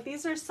sad. Like,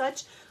 these are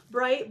such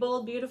bright,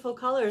 bold, beautiful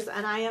colors,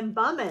 and I am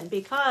bumming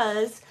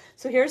because,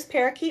 so here's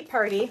Parakeet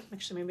Party.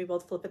 Actually, maybe we'll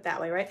flip it that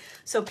way, right?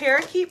 So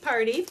Parakeet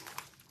Party,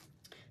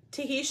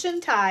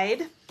 Tahitian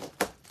Tide.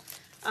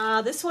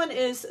 This one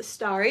is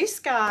Starry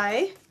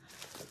Sky.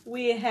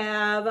 We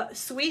have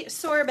Sweet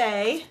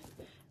Sorbet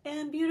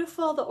and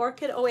beautiful, the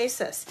Orchid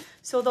Oasis.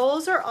 So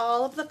those are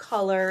all of the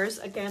colors,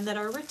 again, that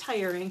are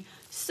retiring.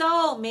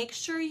 So make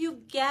sure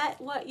you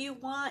get what you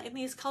want in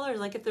these colors.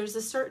 Like if there's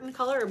a certain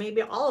color, or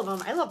maybe all of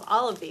them, I love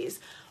all of these.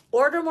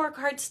 Order more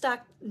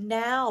cardstock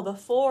now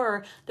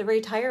before the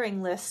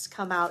retiring lists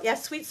come out.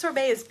 Yes, Sweet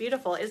Sorbet is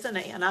beautiful, isn't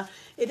it, Anna?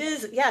 It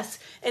is, yes.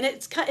 And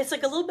it's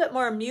like a little bit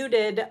more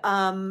muted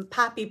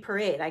Poppy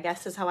Parade, I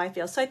guess is how I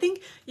feel. So I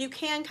think you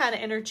can kind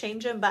of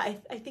interchange them,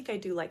 but I think I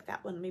do like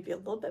that one maybe a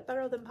little bit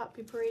better than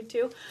Poppy Parade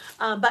too.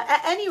 But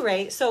at any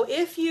rate, so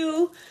if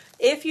you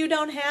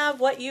don't have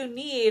what you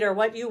need or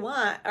what you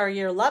want, or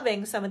you're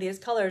loving some of these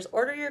colors,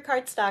 order your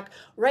cardstock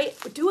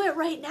do it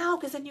right now,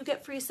 because then you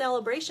get free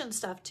Sale-a-Bration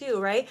stuff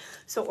too, right?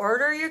 So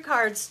order your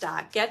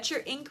cardstock, get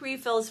your ink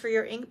refills for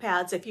your ink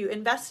pads. If you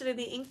invested in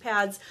the ink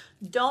pads,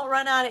 don't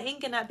run out of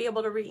ink and not be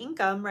able to re-ink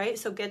them, right?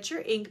 So get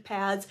your ink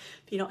pads.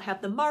 If you don't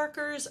have the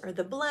markers or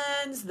the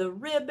blends, the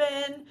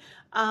ribbon,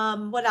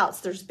 what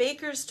else? There's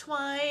baker's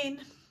twine.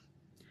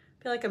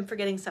 I feel like I'm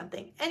forgetting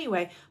something.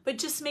 Anyway, but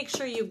just make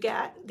sure you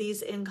get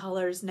these in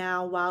colors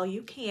now while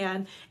you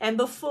can and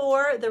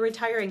before the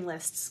retiring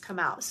lists come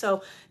out.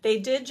 So they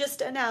did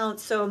just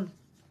announce, so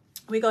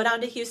we go down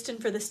to Houston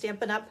for the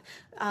Stampin' Up!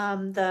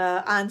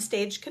 The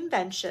on-stage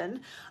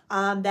convention.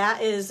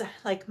 That is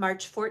like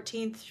March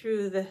 14th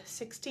through the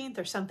 16th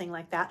or something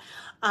like that.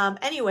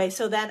 Anyway,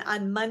 so then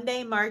on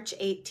Monday, March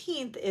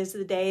 18th is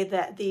the day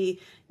that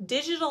the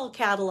digital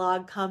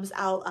catalog comes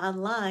out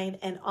online,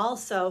 and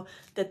also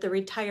that the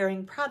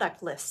retiring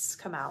product lists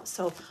come out.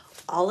 So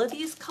all of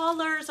these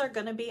colors are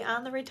going to be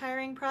on the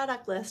retiring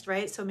product list,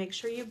 right? So make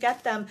sure you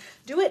get them.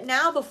 Do it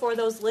now before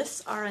those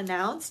lists are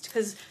announced,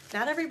 because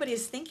not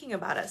everybody's thinking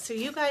about it. So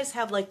you guys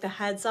have like the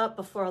heads up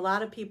before a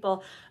lot of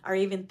people are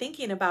even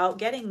thinking about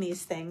getting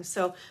these things.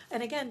 So,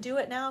 and again, do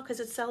it now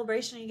because it's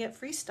Sale-a-Bration and you get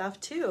free stuff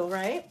too,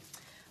 right?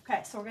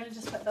 Okay, so we're going to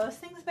just put those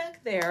things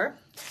back there.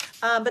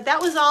 But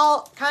that was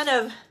all kind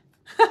of,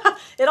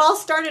 it all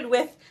started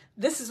with,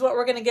 this is what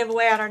we're going to give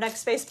away on our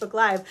next Facebook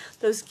Live.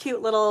 Those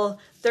cute little,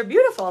 they're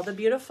beautiful, the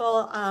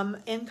beautiful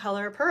in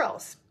color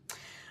pearls.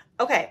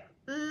 Okay,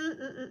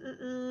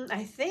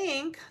 I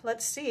think,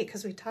 let's see,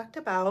 because we talked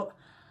about,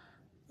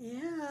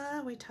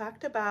 yeah, we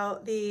talked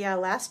about the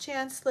last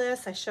chance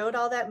list. I showed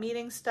all that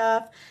meeting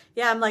stuff.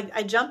 Yeah, I'm like,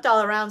 I jumped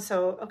all around,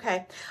 so,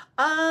 okay.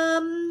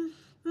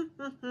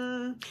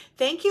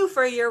 Thank you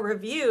for your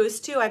reviews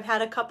too. I've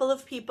had a couple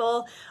of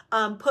people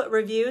put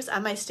reviews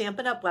on my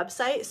Stampin' Up!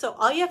 Website. So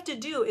all you have to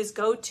do is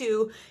go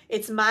to,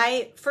 it's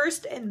my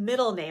first and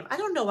middle name. I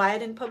don't know why I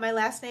didn't put my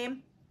last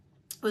name.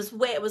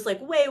 It was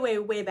like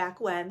way back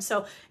when.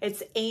 So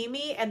it's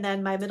Amy, and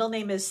then my middle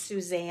name is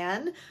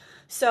Suzanne.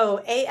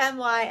 So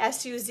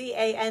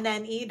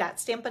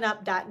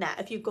amysuzanne.stampinup.net.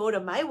 If you go to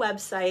my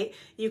website,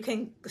 you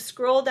can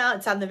scroll down.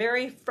 It's on the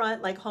very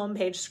front, like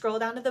homepage. Scroll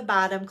down to the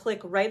bottom,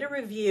 click write a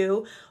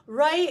review,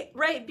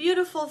 write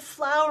beautiful,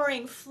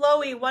 flowering,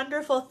 flowy,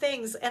 wonderful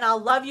things, and I'll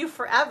love you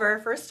forever,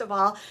 first of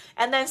all.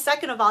 And then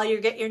second of all,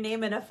 you get your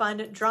name in a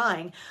fun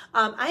drawing.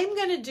 I'm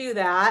going to do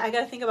that. I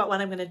got to think about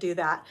when I'm going to do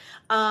that.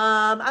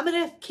 I'm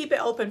going to keep it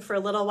open for a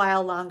little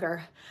while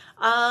longer.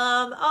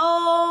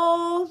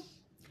 Oh,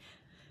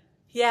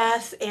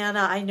 yes,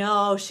 Anna, I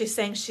know. She's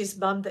saying she's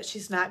bummed that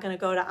she's not going to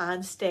go to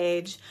on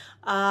stage.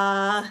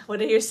 What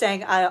are you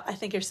saying? I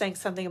think you're saying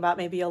something about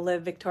maybe you'll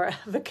live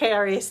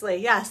vicariously.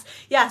 Yes.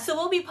 Yeah. So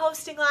we'll be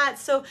posting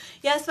lots. So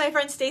yes, my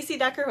friend Stacy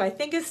Decker, who I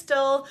think is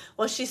still,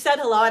 well, she said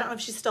hello. I don't know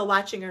if she's still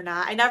watching or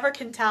not. I never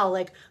can tell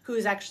like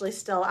who's actually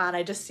still on.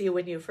 I just see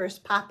when you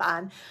first pop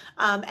on.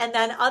 And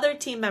then other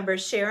team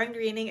members, Sharon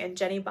Greening and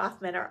Jenny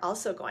Boffman, are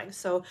also going.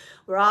 So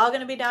we're all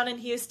going to be down in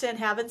Houston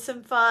having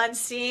some fun,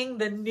 seeing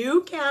the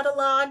new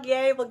catalog.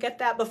 Yay. We'll get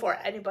that before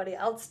anybody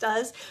else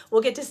does.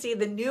 We'll get to see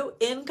the new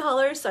in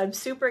colors. So I'm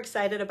super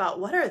excited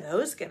about what are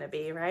those going to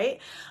be, right?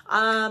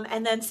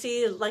 And then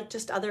see like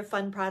just other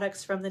fun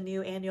products from the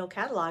new annual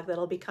catalog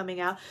that'll be coming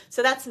out.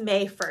 So that's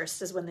May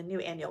 1st is when the new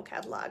annual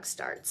catalog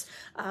starts.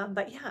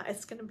 But yeah,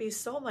 it's going to be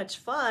so much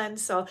fun.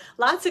 So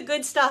lots of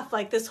good stuff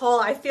like this whole,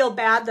 I feel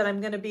bad that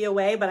I'm going to be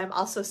away, but I'm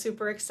also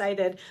super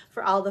excited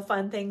for all the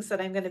fun things that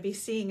I'm going to be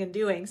seeing and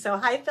doing. So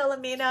hi,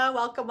 Philomena.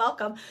 Welcome,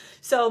 welcome.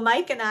 So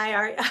Mike and I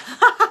are,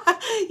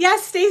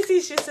 yes,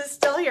 Stacy, she's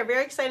still here.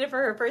 Very excited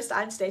for her first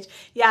on stage.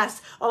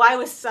 Yes. Oh, I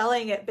was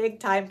selling it big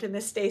time to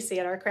Miss Stacy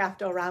at our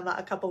Craftorama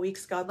a couple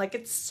weeks ago. I'm like,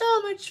 it's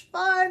so much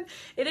fun.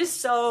 It is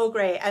so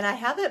great. And I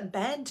haven't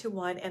been to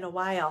one in a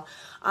while.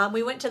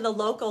 We went to the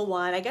local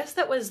one. I guess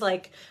that was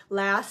like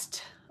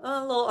last,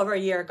 a little over a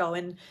year ago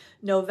in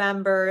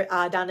November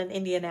down in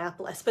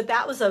Indianapolis. But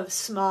that was a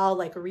small,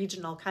 like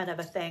regional kind of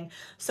a thing.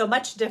 So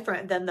much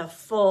different than the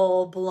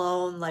full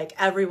blown, like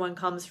everyone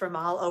comes from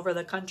all over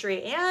the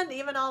country and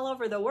even all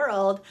over the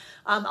world.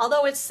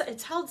 Although it's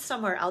held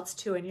somewhere else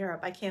too in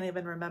Europe. I can't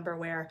even remember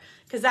where,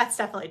 because that's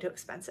definitely too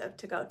expensive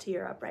to go to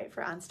Europe, right,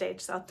 for on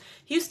stage. So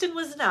Houston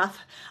was enough.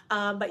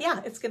 But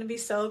yeah, it's going to be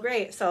so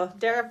great. So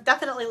they're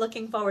definitely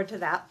looking forward to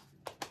that.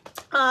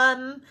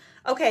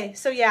 Okay,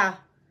 so yeah.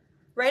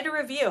 Write a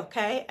review,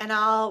 okay? And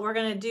we're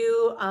gonna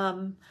do,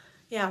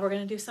 yeah, we're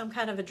gonna do some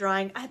kind of a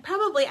drawing. I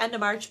probably end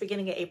of March,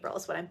 beginning of April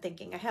is what I'm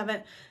thinking.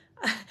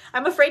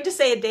 I'm afraid to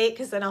say a date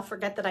because then I'll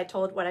forget that I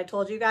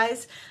told you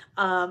guys.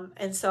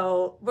 And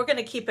so we're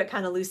gonna keep it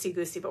kind of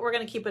loosey-goosey, but we're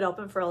gonna keep it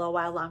open for a little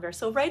while longer.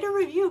 So write a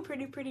review,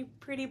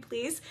 pretty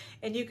please,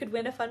 and you could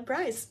win a fun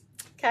prize,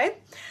 okay?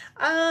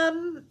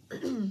 All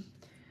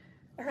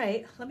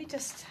right, let me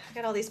just, I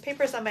got all these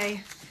papers on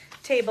my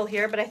table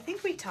here, but I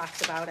think we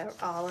talked about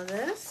all of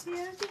this.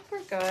 Yeah, I think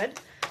we're good.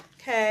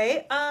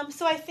 Okay,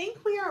 so I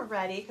think we are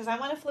ready because I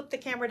want to flip the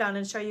camera down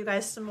and show you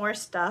guys some more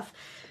stuff,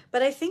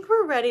 but I think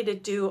we're ready to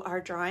do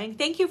our drawing.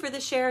 Thank you for the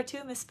share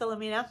too, Miss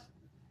Philomena.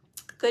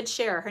 Good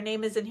share. Her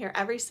name is in here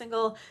every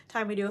single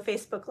time we do a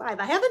Facebook Live.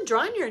 I haven't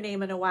drawn your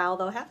name in a while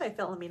though, have I,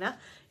 Philomena?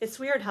 It's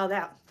weird how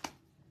that,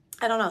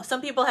 I don't know. Some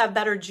people have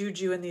better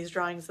juju in these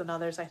drawings than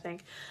others, I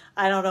think.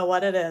 I don't know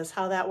what it is,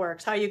 how that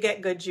works, how you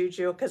get good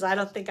juju, because I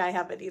don't think I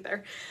have it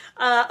either.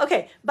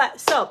 Okay, but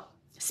so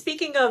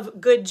speaking of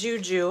good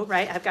juju,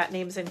 right? I've got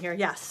names in here.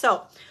 Yes.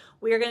 So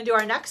we are going to do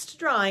our next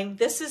drawing.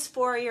 This is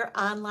for your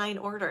online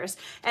orders.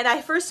 And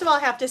I first of all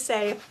have to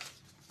say,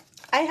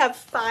 I have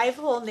 5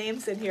 whole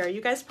names in here.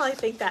 You guys probably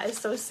think that is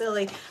so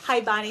silly.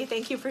 Hi, Bonnie.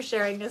 Thank you for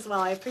sharing as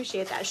well. I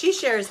appreciate that. She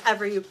shares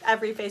every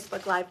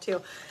Facebook Live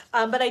too.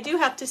 But I do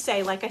have to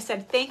say, like I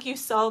said, thank you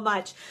so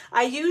much.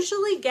 I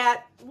usually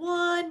get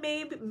 1,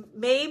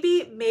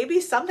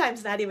 maybe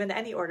sometimes not even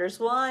any orders,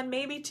 1,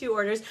 maybe 2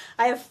 orders.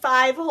 I have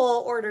 5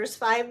 whole orders,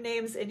 5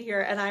 names in here.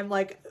 And I'm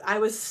like, I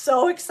was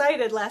so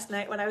excited last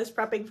night when I was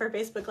prepping for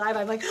Facebook Live.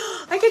 I'm like,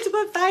 oh, I get to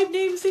put 5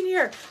 names in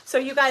here. So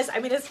you guys, I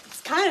mean,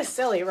 it's kind of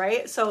silly,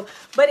 right? So,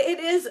 but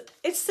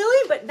it's silly,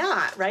 but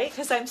not, right?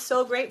 Because I'm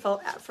so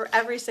grateful for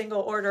every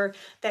single order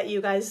that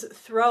you guys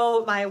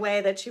throw my way,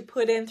 that you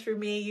put in through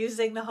me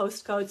using the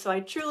host code. So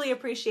I truly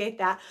appreciate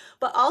that.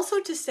 But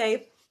also to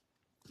say,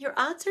 your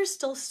odds are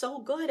still so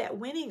good at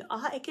winning.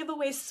 I give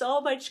away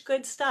so much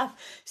good stuff.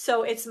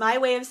 So it's my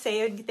way of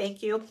saying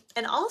thank you.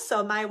 And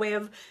also my way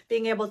of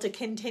being able to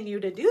continue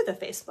to do the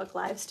Facebook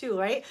Lives too,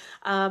 right?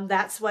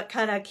 That's what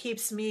kind of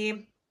keeps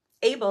me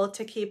able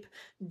to keep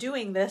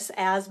doing this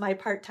as my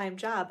part-time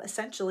job,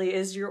 essentially,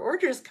 is your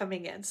orders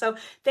coming in. So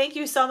thank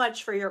you so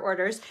much for your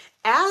orders.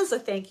 As a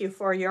thank you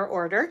for your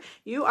order,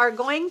 you are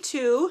going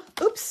to,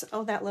 oops,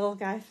 oh, that little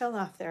guy fell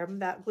off there.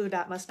 That blue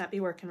dot must not be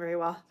working very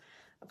well.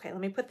 Okay,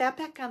 let me put that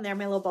back on there.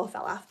 My little bow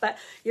fell off. But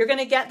you're going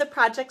to get the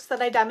projects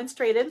that I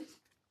demonstrated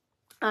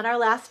on our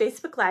last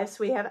Facebook Live.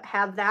 So we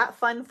have that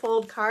fun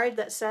fold card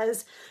that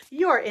says,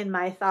 "You're in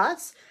my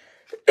thoughts."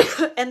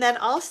 And then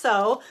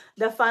also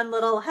the fun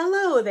little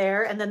hello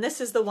there. And then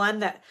this is the one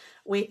that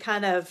we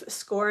kind of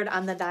scored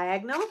on the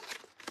diagonal.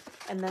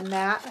 And then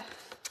that,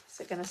 is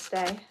it going to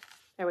stay?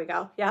 There we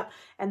go. Yep.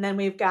 And then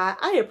we've got,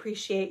 I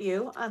appreciate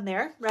you on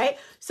there, right?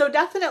 So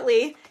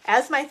definitely,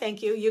 as my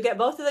thank you, you get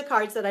both of the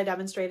cards that I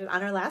demonstrated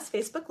on our last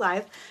Facebook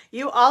Live.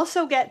 You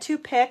also get to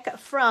pick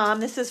from,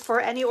 this is for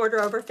any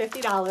order over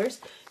 $50,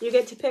 you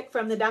get to pick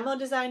from the Demo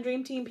Design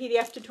Dream Team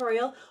PDF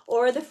tutorial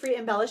or the free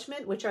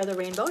embellishment, which are the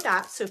rainbow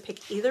dots. So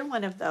pick either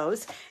one of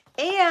those.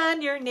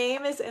 And your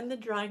name is in the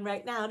drawing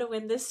right now to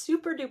win this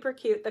super duper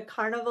cute, the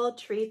Carnival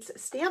Treats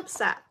stamp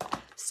set.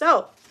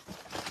 So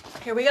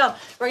here we go.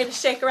 We're going to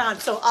shake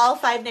around. So all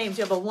 5 names,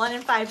 you have a 1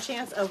 in 5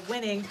 chance of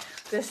winning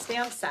this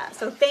stamp set.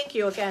 So thank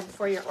you again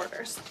for your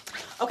orders.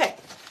 Okay,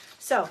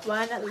 so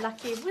one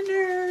lucky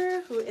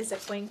winner. Who is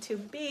it going to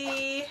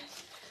be?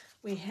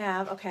 We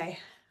have, okay,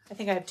 I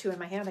think I have 2 in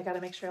my hand. I got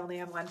to make sure I only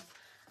have 1.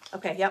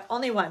 Okay, yep,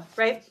 only 1,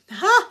 right?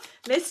 Ha!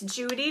 Miss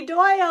Judy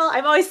Doyle.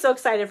 I'm always so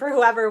excited for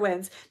whoever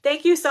wins.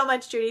 Thank you so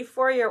much, Judy,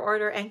 for your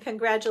order, and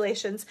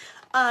congratulations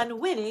on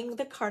winning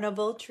the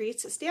Carnival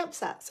Treats stamp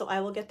set. So I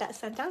will get that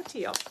sent out to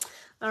you.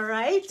 All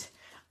right.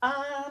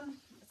 Let's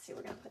see,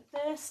 we're going to put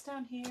this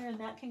down here, and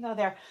that can go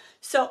there.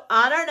 So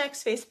on our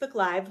next Facebook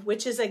Live,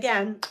 which is,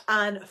 again,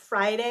 on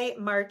Friday,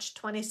 March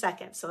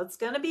 22nd. So it's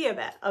going to be a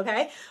bit,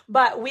 okay?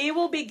 But we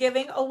will be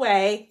giving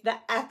away the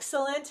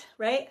excellent,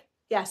 right?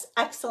 Yes,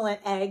 Excellent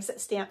Eggs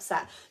stamp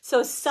set.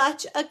 So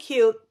such a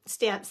cute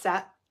stamp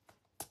set,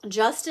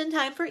 just in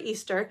time for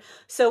Easter.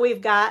 So we've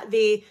got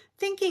the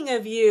Thinking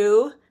of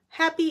You,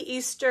 Happy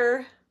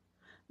Easter,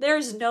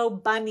 There's No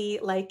Bunny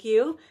Like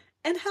You,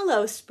 and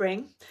Hello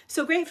Spring.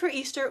 So great for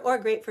Easter or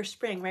great for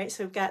spring, right?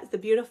 So we've got the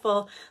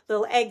beautiful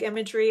little egg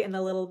imagery and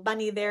the little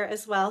bunny there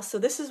as well. So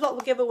this is what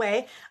we'll give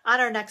away on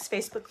our next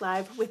Facebook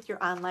Live with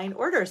your online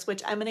orders,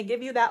 which I'm going to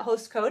give you that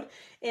host code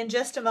in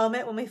just a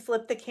moment when we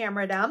flip the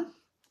camera down.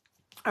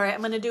 All right,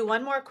 I'm going to do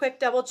one more quick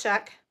double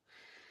check.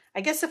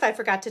 I guess if I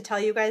forgot to tell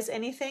you guys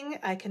anything,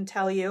 I can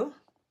tell you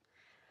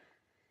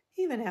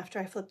even after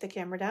I flip the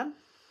camera down,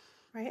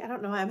 right? I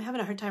don't know. I'm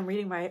having a hard time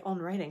reading my own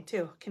writing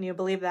too. Can you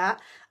believe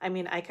that? I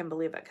mean, I can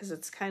believe it because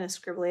it's kind of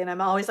scribbly, and I'm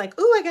always like,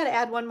 ooh, I got to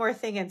add one more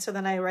thing in. So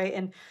then I write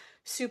in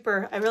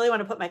super, I really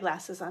want to put my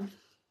glasses on.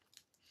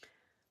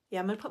 Yeah,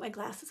 I'm going to put my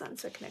glasses on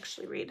so I can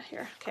actually read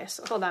here. Okay,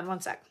 so hold on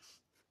one sec.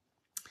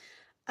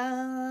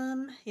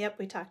 Yep,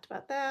 we talked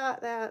about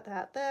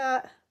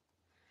that.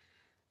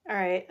 All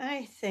right,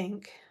 I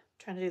think, I'm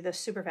trying to do this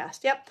super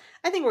fast. Yep,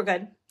 I think we're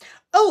good.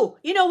 Oh,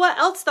 you know what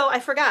else though? I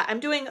forgot.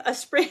 I'm doing a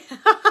spring,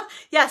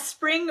 yes,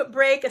 spring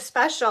break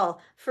special.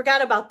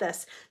 Forgot about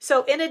this.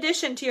 So in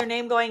addition to your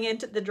name going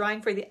into the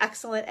drawing for the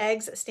Excellent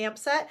Eggs stamp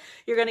set,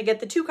 you're going to get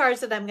the 2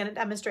 cards that I'm going to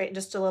demonstrate in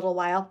just a little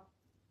while.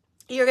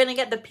 You're going to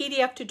get the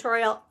PDF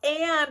tutorial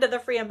and the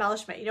free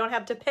embellishment. You don't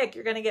have to pick.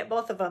 You're going to get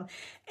both of them.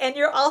 And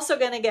you're also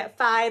going to get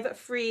 5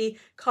 free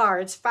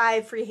cards,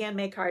 5 free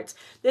handmade cards.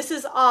 This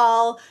is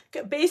all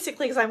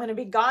basically because I'm going to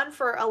be gone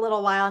for a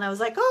little while. And I was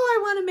like, oh,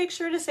 I want to make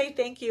sure to say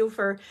thank you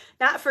for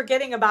not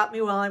forgetting about me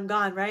while I'm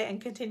gone, right?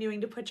 And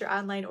continuing to put your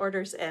online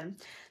orders in.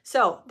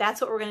 So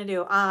that's what we're going to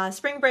do.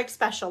 Spring break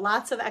special,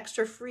 lots of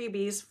extra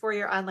freebies for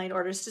your online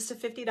orders. Just a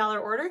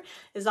 $50 order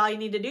is all you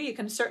need to do. You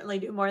can certainly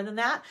do more than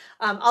that.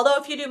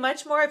 Although if you do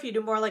much more, if you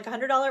do more like a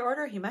 $100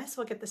 order, you might as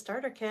well get the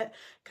starter kit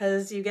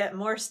because you get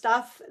more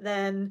stuff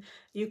than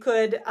you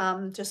could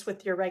just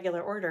with your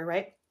regular order,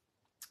 right?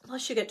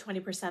 Plus you get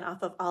 20%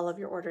 off of all of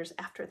your orders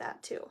after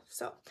that too.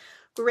 So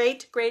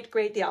great, great,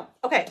 great deal.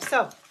 Okay,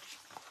 so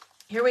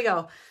here we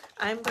go.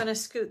 I'm going to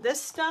scoot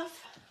this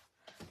stuff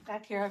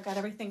back here. I've got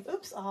everything,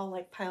 oops, all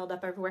like piled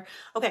up everywhere.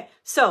 Okay,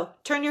 so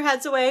turn your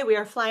heads away. We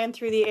are flying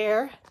through the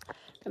air. I'm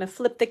going to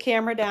flip the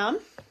camera down.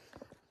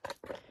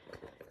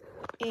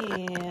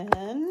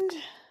 And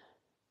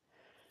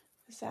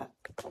is that,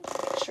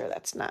 let's make sure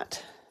that's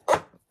not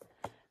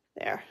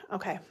there.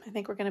 Okay, I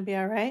think we're going to be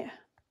all right.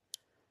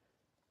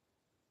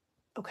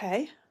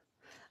 Okay.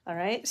 All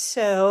right,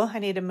 so I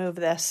need to move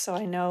this so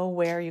I know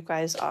where you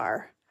guys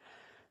are.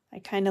 I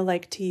kind of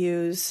like to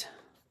use,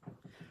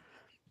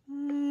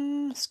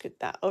 scoot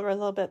that over a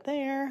little bit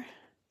there.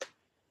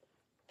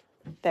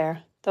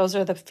 There, those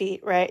are the feet,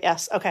 right?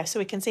 Yes, okay, so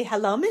we can see,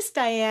 hello, Miss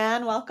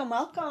Diane. Welcome,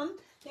 welcome.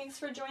 Thanks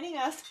for joining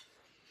us.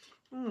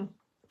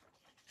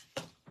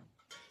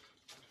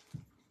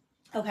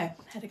 Okay,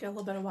 had to get a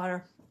little bit of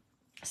water.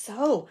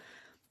 So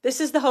this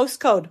is the host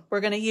code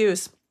we're going to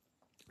use.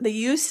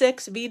 The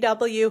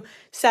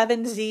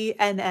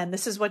U6VW7ZNN.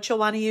 This is what you'll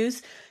want to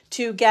use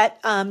to get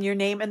your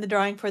name in the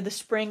drawing for the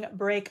spring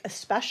break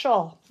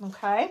special.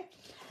 Okay.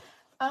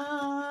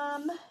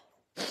 Oh,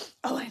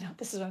 I know.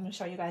 This is what I'm going to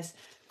show you guys.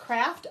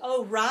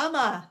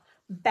 Craft-O-Rama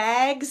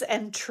bags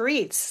and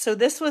treats. So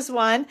this was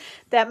one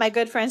that my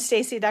good friend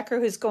Stacy Decker,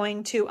 who's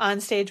going to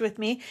on stage with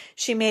me,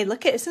 she made.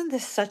 Look at, isn't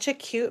this such a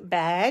cute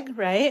bag,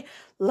 right?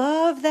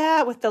 Love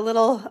that with the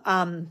little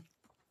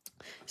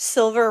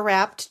silver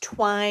wrapped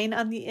twine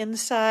on the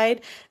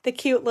inside, the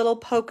cute little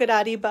polka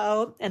dotty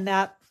bow, and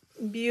that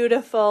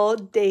beautiful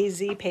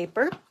daisy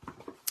paper.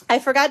 I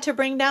forgot to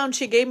bring down,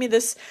 she gave me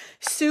this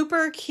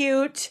super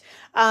cute,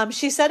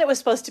 she said it was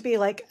supposed to be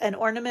like an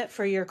ornament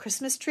for your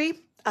Christmas tree.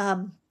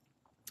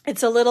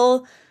 It's a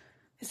little,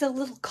 It's a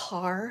little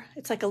car.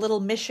 It's like a little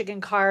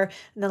Michigan car,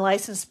 and the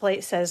license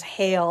plate says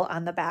Hale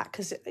on the back,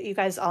 because you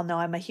guys all know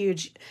I'm a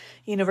huge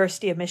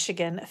University of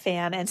Michigan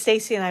fan, and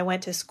Stacy and I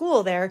went to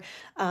school there.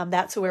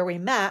 That's where we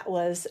met,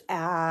 was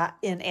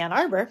in Ann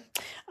Arbor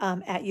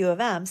at U of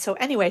M. So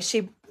anyway,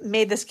 she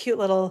made this cute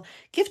little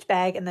gift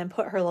bag and then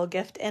put her little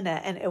gift in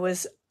it, and it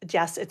was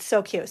just, it's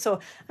so cute. So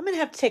I'm going to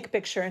have to take a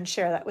picture and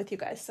share that with you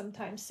guys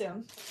sometime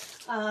soon.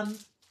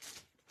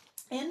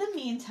 In the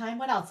meantime,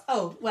 what else?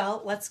 Oh,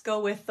 well, let's go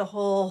with the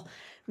whole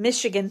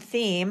Michigan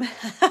theme.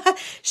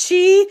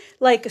 She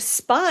like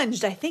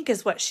sponged, I think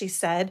is what she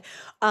said,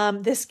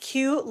 this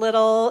cute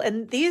little,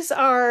 and these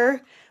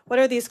are, what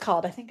are these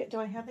called? I think, do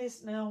I have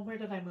these? No, where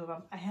did I move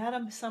them? I had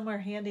them somewhere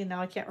handy.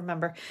 Now I can't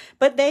remember,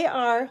 but they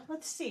are,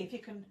 let's see if you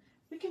can,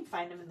 we can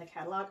find them in the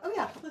catalog. Oh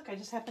yeah, look, I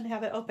just happen to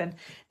have it open.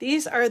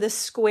 These are the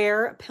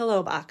square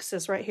pillow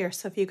boxes right here.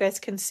 So if you guys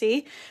can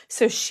see,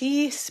 so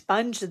she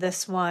sponged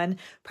this one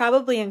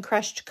probably in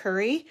crushed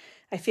curry.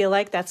 I feel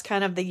like that's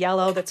kind of the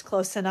yellow that's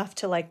close enough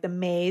to like the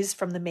maize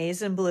from the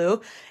Maize and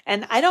Blue.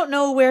 And I don't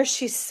know where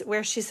she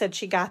said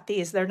she got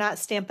these. They're not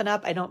Stampin'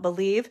 Up, I don't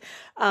believe.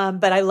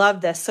 But I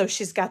love this. So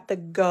she's got the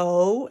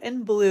Go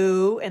in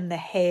blue and the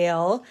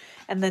Hail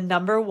and the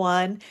number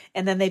 1.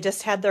 And then they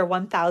just had their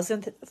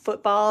 1000th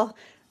football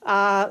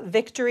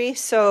victory.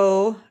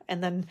 So,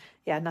 and then,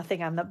 yeah,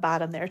 nothing on the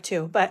bottom there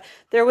too. But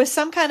there was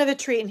some kind of a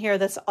treat in here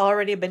that's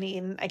already been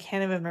eaten. I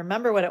can't even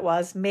remember what it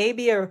was.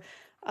 Maybe a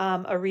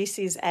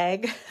Reese's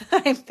egg,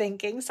 I'm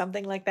thinking,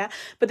 something like that.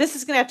 But this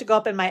is going to have to go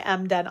up in my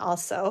M den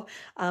also.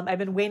 I've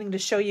been waiting to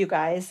show you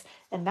guys,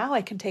 and now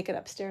I can take it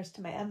upstairs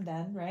to my M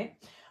den, right?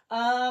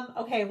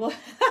 Okay, well,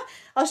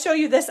 I'll show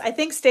you this. I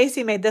think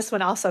Stacy made this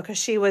one also because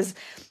she was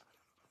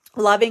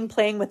loving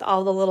playing with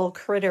all the little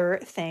critter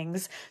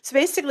things. So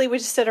basically we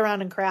just sit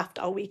around and craft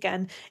all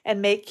weekend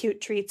and make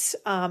cute treats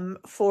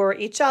for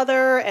each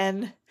other.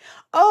 And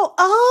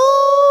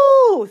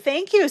oh,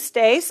 thank you,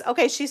 Stace.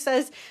 Okay, she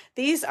says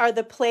these are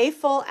the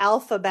Playful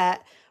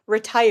Alphabet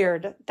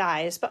retired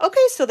dies. But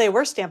okay, so they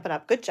were Stampin'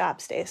 Up. Good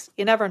job, Stace.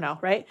 You never know,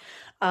 right?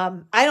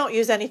 I don't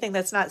use anything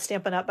that's not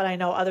Stampin' Up, but I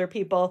know other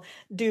people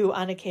do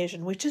on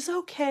occasion, which is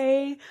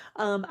okay.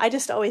 I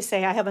just always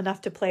say I have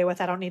enough to play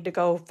with. I don't need to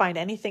go find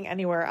anything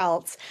anywhere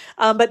else.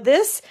 But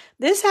this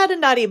had a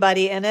Nutty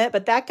Buddy in it,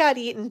 but that got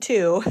eaten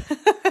too.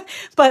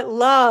 But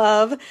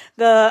love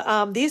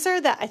the, these are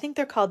the, I think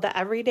they're called the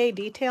Everyday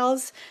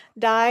Details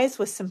dies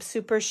with some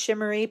super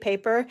shimmery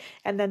paper.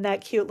 And then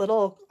that cute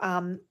little,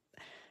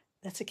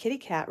 that's a kitty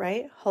cat,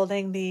 right?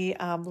 Holding the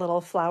little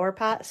flower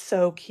pot.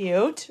 So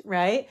cute,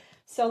 right?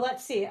 So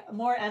let's see,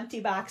 more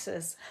empty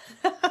boxes.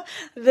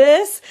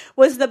 This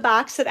was the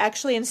box that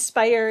actually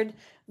inspired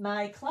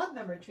my club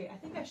member treat. I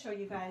think I showed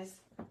you guys.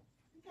 I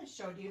think I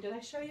showed you. Did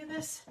I show you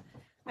this?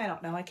 I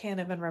don't know. I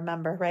can't even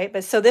remember, right?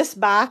 But so this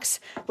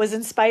box was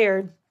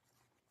inspired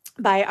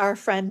by our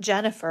friend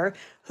Jennifer,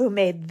 who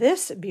made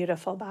this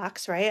beautiful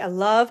box, right? I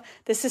love,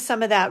 this is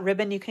some of that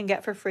ribbon you can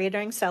get for free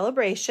during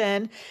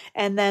Sale-a-Bration.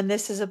 And then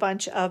this is a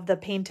bunch of the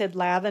painted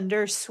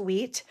lavender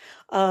suite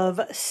of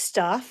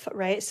stuff,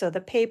 right? So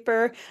the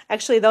paper,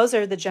 actually those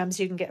are the gems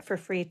you can get for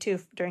free too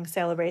during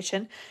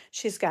Sale-a-Bration.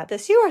 She's got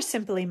this, You Are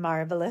Simply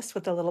Marvelous,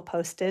 with a little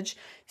postage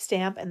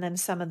stamp and then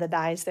some of the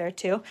dies there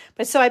too.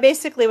 But so I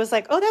basically was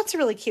like, oh, that's a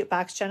really cute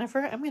box, Jennifer.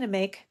 I'm going to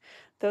make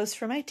those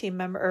for my team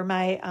member or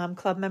my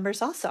club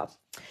members also.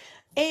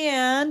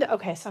 And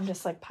okay, so I'm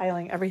just like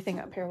piling everything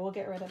up here. We'll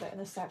get rid of it in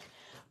a sec.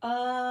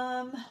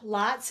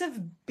 Lots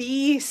of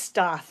bee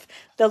stuff.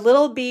 The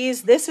little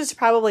bees, this is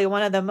probably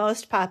one of the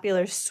most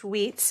popular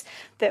suites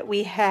that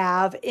we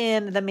have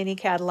in the mini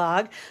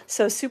catalog.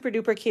 So super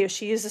duper cute.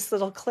 She used this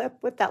little clip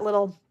with that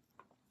little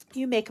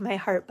You Make My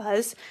Heart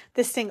Buzz.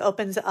 This thing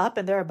opens up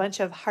and there are a bunch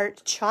of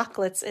heart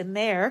chocolates in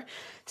there.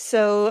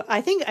 So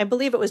I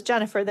believe it was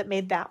Jennifer that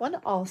made that one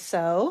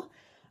also.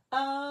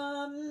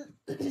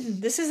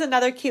 This is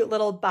another cute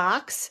little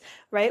box,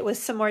 right, with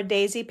some more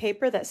daisy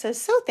paper that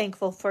says, So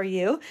Thankful for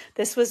You.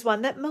 This was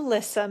one that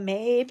Melissa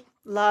made.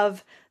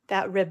 Love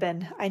that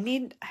ribbon. I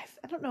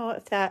don't know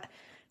if that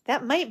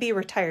might be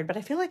retired, but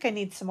I feel like I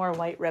need some more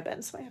white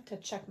ribbons. I have to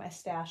check my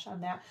stash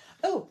on that.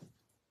 Oh,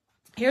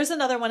 here's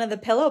another one of the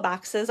pillow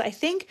boxes. I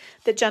think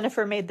that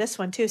Jennifer made this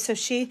one too. So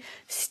she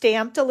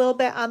stamped a little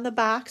bit on the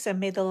box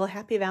and made the little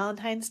Happy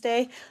Valentine's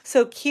Day.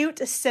 So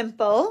cute,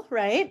 simple,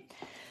 right?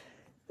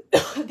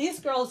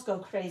 These girls go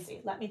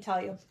crazy, let me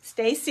tell you.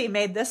 Stacy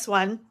made this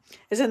one.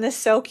 Isn't this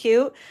so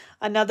cute?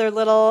 Another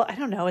little, I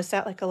don't know, is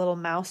that like a little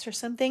mouse or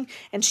something?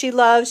 And she's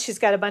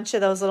got a bunch of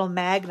those little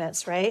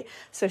magnets, right?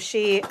 So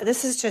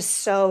this is just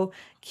so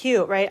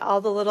cute, right? All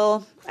the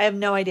little, I have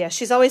no idea.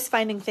 She's always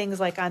finding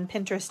things like on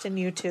Pinterest and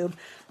YouTube.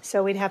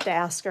 So we'd have to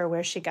ask her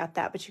where she got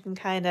that. But you can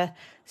kind of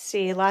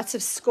see lots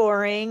of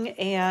scoring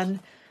and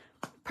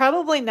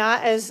probably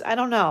not as, I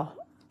don't know.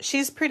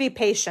 She's pretty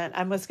patient.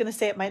 I was going to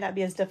say it might not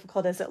be as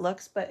difficult as it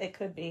looks, but it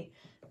could be.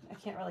 I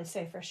can't really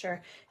say for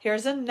sure.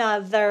 Here's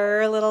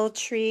another little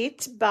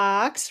treat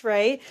box,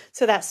 right?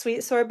 So that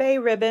sweet sorbet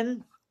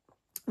ribbon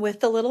with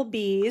the little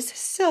bees.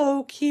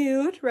 So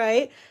cute,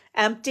 right?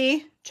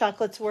 Empty.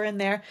 Chocolates were in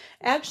there.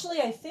 Actually,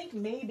 I think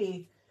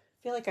maybe,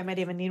 I feel like I might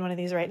even need one of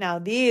these right now.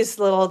 These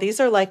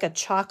are like a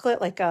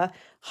chocolate, like a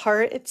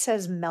heart. It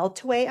says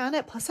Meltaway on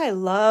it. Plus I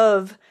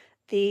love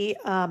the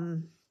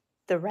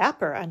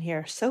wrapper on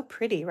here. So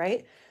pretty,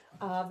 right?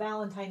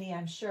 Valentine-y,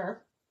 I'm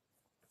sure.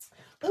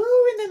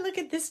 Ooh, and then look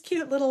at this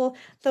cute little,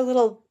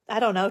 I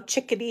don't know,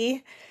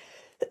 chickadee.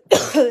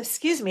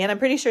 Excuse me. And I'm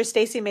pretty sure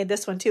Stacy made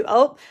this one too.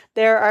 Oh,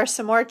 there are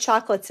some more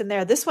chocolates in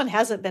there. This one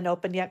hasn't been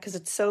opened yet because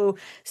it's so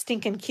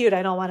stinking cute.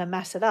 I don't want to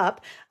mess it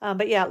up.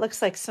 But yeah, it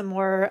looks like some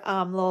more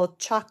little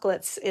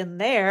chocolates in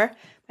there.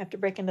 I have to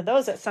break into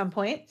those at some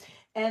point.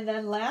 And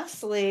then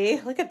lastly,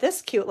 look at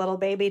this cute little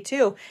baby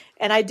too.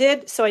 And I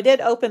did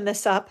open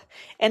this up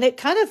and it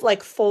kind of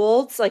like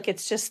folds, like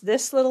it's just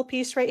this little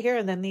piece right here.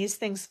 And then these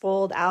things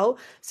fold out.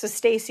 So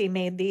Stacy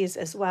made these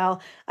as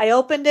well. I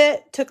opened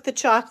it, took the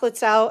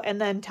chocolates out and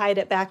then tied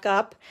it back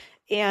up.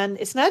 And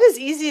it's not as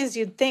easy as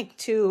you'd think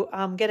to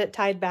get it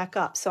tied back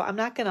up. So I'm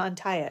not going to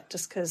untie it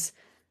just because,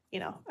 you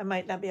know, I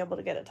might not be able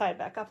to get it tied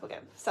back up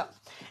again. So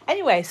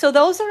anyway, so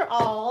those are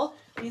all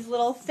these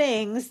little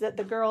things that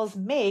the girls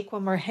make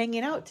when we're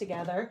hanging out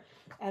together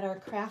at our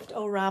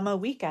Craft-O-Rama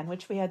weekend,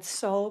 which we had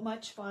so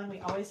much fun. We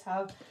always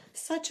have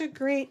such a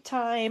great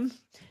time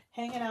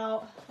hanging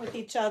out with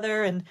each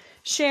other and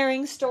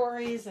sharing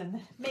stories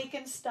and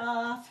making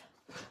stuff.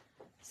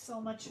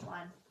 So much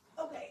fun.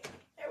 Okay,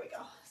 there we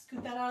go.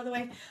 Scoot that out of the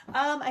way.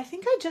 I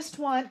think I just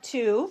want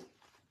to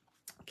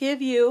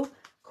give you a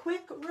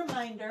quick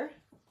reminder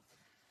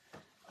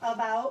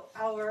about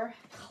our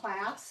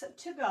class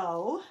to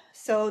go.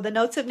 So the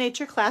Notes of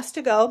Nature class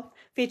to go,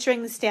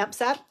 featuring the stamp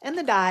set and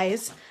the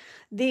dies,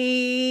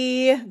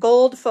 the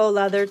gold faux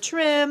leather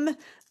trim,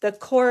 the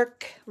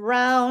cork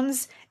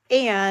rounds,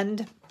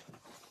 and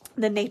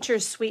the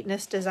Nature's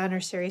Sweetness Designer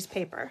Series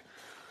paper.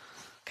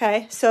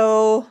 Okay,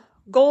 so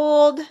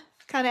gold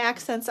kind of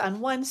accents on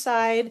one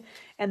side,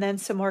 and then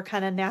some more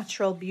kind of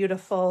natural,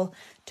 beautiful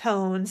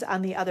tones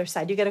on the other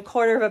side. You get a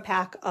quarter of a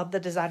pack of the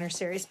Designer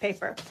Series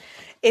paper.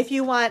 If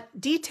you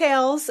want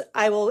details,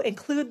 I will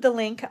include the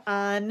link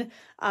on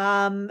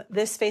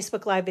this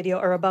Facebook Live video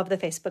or above the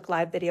Facebook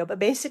Live video. But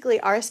basically,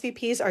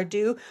 RSVPs are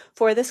due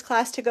for this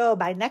class to go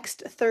by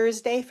next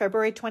Thursday,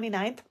 February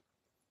 29th.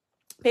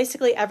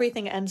 Basically,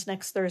 everything ends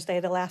next Thursday,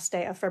 the last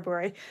day of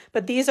February.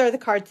 But these are the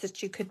cards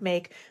that you could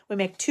make. We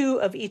make 2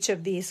 of each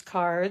of these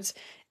cards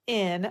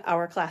in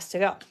our class to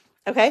go.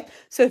 Okay,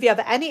 so if you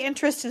have any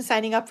interest in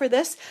signing up for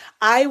this,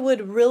 I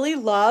would really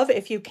love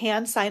if you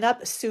can sign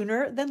up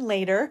sooner than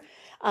later.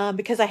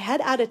 Because I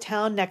head out of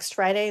town next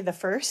Friday, the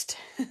 1st.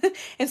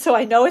 And so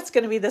I know it's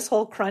going to be this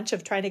whole crunch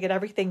of trying to get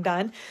everything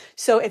done.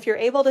 So if you're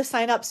able to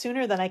sign up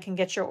sooner, then I can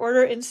get your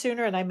order in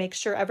sooner and I make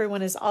sure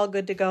everyone is all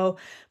good to go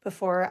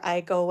before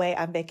I go away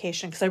on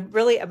vacation. Because I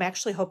really am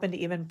actually hoping to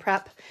even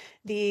prep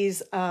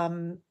these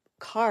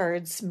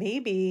cards,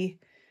 maybe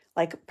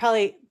like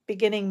probably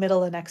beginning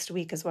middle of next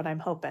week is what I'm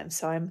hoping.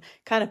 So I'm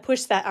kind of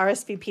pushed that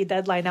RSVP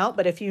deadline out.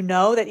 But if you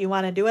know that you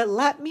want to do it,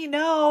 let me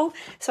know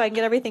so I can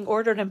get everything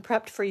ordered and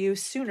prepped for you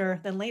sooner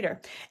than later.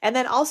 And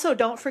then also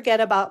don't forget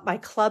about my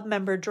club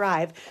member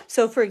drive.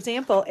 So for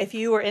example, if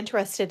you were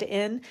interested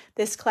in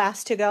this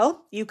class to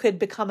go, you could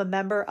become a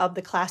member of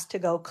the class to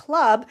go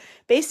club.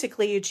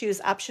 Basically, you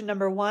choose option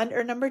number 1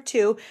 or number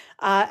 2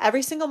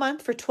 every single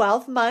month for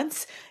 12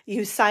 months.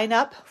 You sign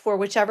up for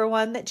whichever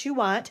one that you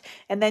want,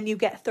 and then you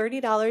get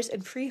 $30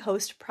 in free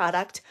host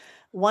product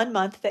 1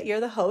 month that you're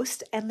the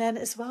host. And then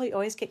as well, you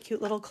always get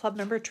cute little club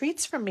member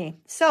treats from me.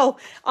 So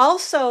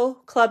also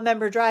club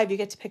member drive, you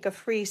get to pick a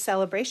free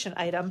celebration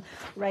item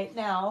right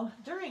now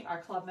during our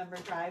club member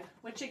drive,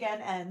 which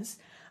again ends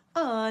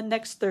on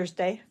next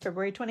Thursday,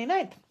 February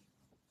 29th.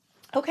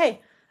 Okay,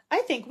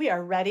 I think we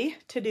are ready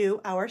to do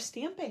our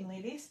stamping,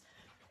 ladies.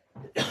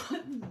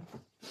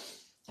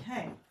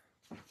 Okay.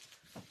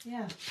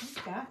 Yeah,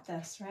 we've got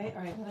this, right?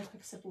 All right, another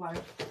quick sip of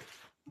water.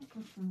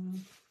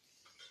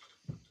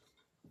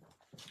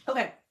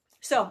 Okay,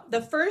 so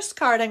the first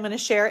card I'm going to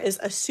share is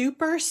a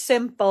super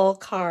simple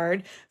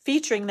card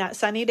featuring that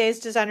Sunny Days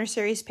Designer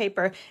Series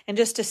paper and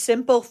just a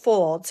simple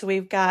fold. So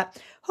we've got,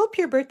 hope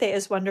your birthday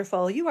is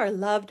wonderful. You are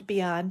loved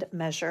beyond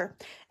measure.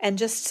 And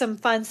just some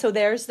fun. So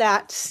there's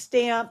that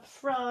stamp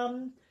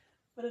from,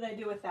 what did I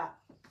do with that?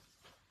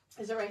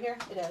 Is it right here?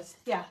 It is.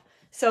 Yeah.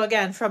 So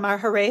again, from our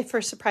Hooray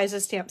for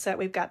Surprises stamp set,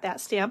 we've got that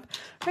stamp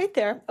right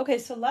there. Okay,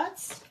 so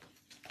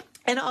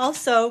and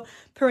also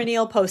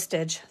perennial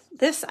postage.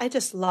 This, I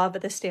just love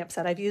this stamp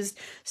set. I've used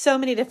so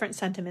many different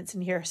sentiments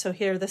in here. So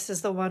here, this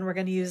is the one we're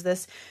going to use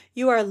this.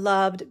 You are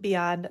loved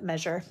beyond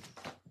measure.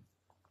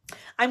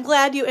 I'm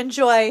glad you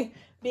enjoy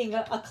being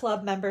a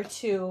club member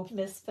too,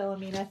 Miss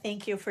Philomena.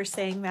 Thank you for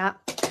saying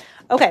that.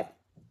 Okay.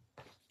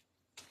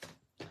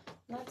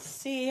 Let's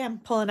see. I'm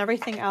pulling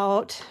everything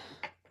out.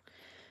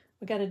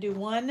 We got to do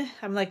one.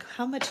 I'm like,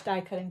 how much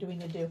die cutting do we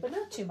need to do? But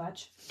not too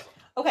much.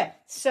 Okay,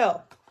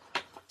 so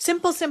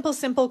simple, simple,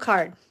 simple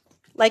card.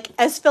 Like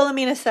as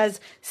Philomena says,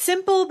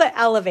 simple but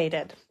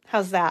elevated.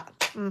 How's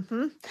that?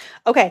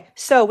 Okay,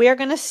 so we are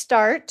going to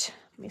start.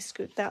 Let me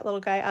scoot that little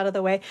guy out of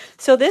the way.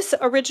 So this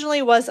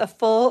originally was a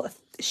full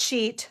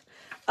sheet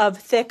of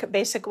thick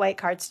basic white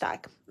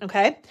cardstock.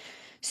 Okay,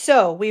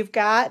 so we've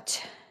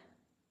got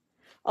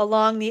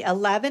along the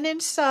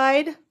 11-inch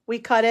side, we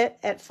cut it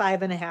at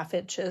 5.5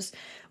 inches.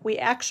 We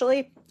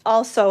actually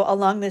also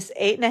along this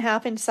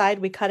 8.5-inch side,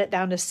 we cut it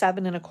down to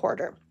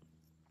 7.25.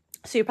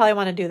 So you probably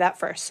want to do that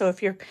first. So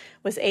if your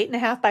was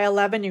 8.5 by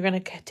 11, you're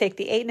going to take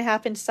the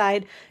 8.5-inch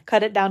side,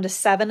 cut it down to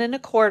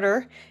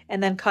 7.25,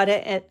 and then cut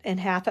it in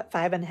half at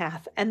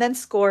 5.5, and then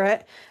score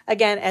it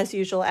again as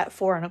usual at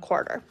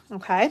 4.25.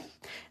 Okay.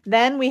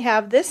 Then we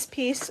have this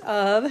piece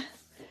of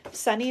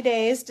Sunny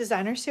Days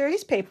Designer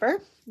Series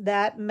paper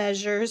that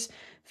measures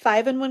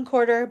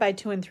 5.25 by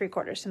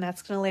 2.75, and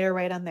that's going to layer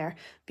right on there.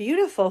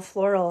 Beautiful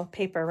floral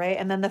paper, right?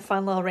 And then the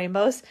fun little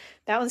rainbows.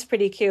 That one's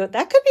pretty cute.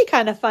 That could be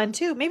kind of fun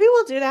too. Maybe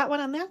we'll do that one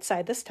on that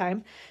side this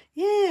time.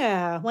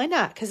 Yeah, why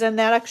not? Because then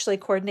that actually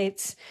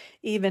coordinates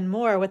even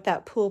more with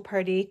that pool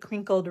party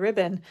crinkled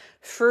ribbon.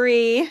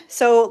 Free.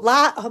 So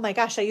oh my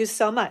gosh, I use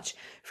so much.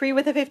 Free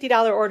with a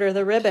 $50 order,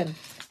 the ribbon.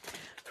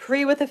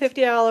 Free with a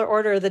 $50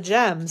 order, the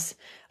gems.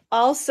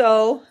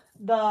 Also,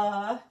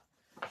 the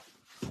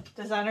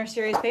Designer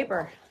Series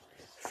paper.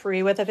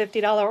 Free with a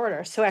 $50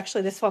 order. So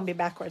actually this won't be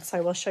backwards, so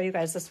I will show you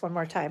guys this one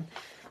more time.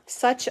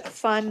 Such a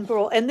fun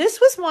roll. And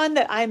this was one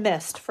that I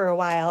missed for a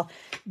while.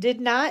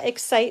 Did not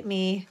excite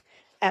me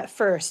at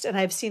first. And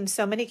I've seen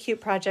so many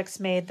cute projects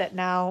made that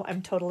now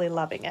I'm totally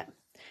loving it.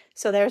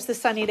 So there's the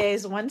Sunny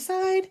Days one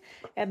side,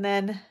 and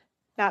then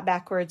not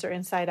backwards or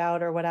inside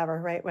out or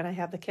whatever, right? When I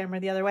have the camera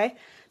the other way.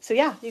 So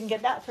yeah, you can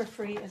get that for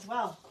free as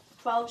well.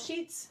 12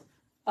 sheets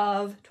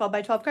of 12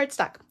 by 12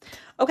 cardstock.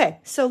 Okay,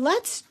 so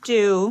let's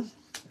do...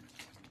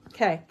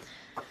 Okay,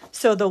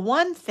 so the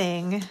one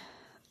thing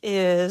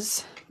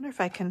is, I wonder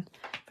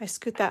if I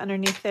scoot that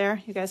underneath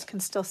there, you guys can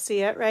still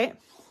see it, right?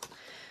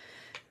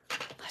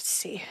 Let's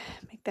see,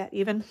 make that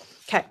even.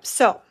 Okay,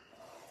 so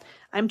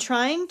I'm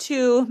trying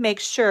to make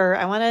sure,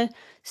 I want to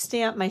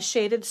stamp my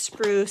shaded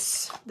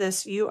spruce,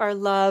 this You Are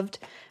Loved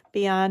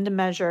Beyond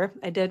Measure.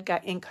 I did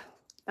got ink.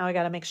 Now I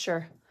got to make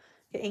sure,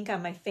 get ink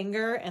on my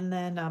finger, and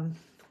then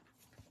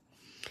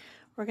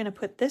we're going to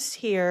put this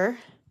here.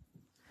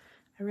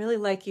 I really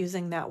like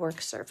using that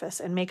work surface,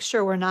 and make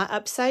sure we're not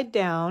upside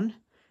down.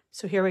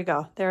 So here we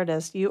go. There it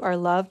is. You Are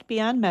Loved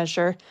Beyond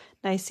Measure.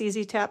 Nice,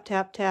 easy tap,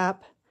 tap,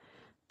 tap.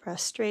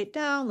 Press straight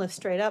down, lift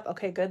straight up.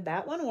 Okay, good.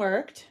 That one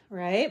worked,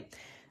 right?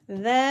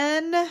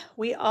 Then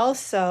we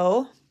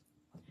also,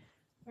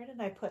 where did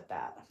I put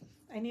that?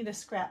 I need a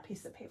scrap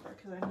piece of paper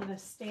because I'm going to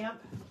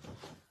stamp.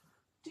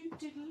 Here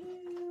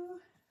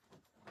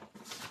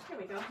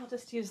we go. I'll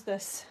just use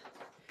this.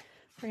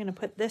 We're going to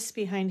put this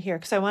behind here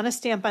because I want to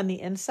stamp on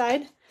the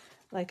inside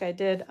like I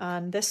did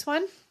on this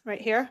one right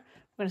here.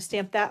 I'm going to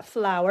stamp that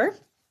flower,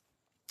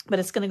 but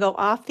it's going to go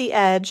off the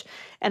edge.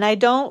 And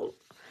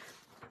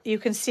you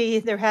can see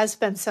there has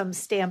been some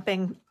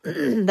stamping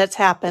that's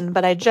happened,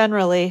 but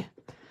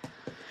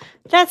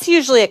that's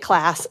usually a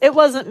class. It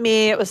wasn't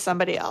me, it was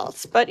somebody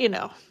else. But,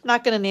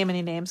 not going to name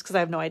any names because I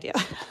have no idea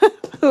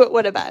who it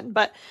would have been.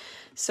 But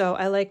so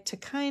I like to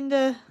kind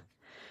of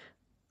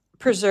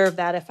preserve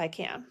that if I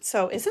can.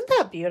 So isn't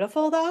that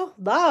beautiful though?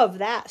 Love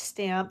that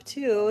stamp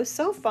too.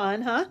 So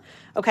fun, huh?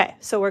 Okay,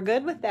 so we're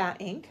good with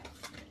that ink.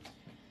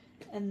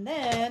 And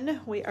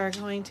then we are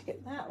going to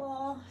get that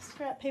little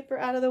scrap paper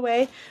out of the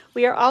way.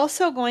 We are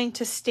also going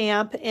to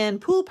stamp in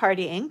pool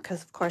party ink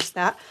because of course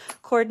that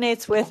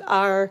coordinates with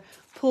our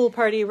pool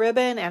party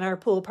ribbon and our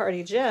pool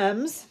party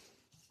gems.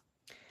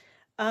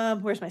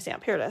 Where's my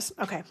stamp? Here it is.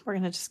 Okay, we're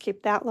going to just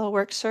keep that little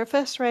work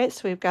surface, right?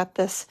 So we've got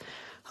this.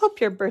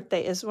 Hope your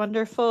birthday is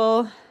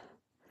wonderful.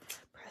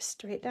 Press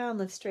straight down,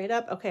 lift straight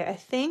up. Okay, I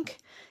think,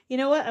 you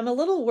know what? I'm a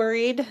little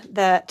worried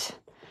that,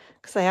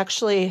 because I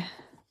actually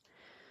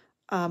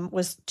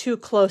was too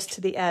close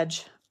to the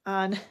edge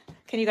on,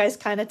 can you guys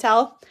kind of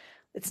tell?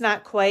 It's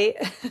not quite,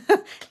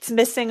 it's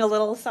missing a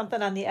little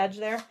something on the edge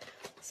there.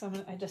 So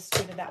I just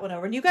scooted that one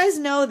over. And you guys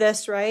know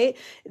this, right?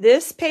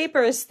 This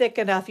paper is thick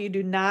enough. You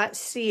do not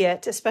see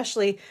it,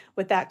 especially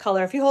with that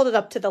color. If you hold it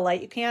up to the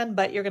light, you can,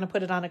 but you're going to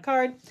put it on a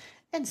card.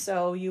 And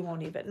so you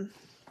won't even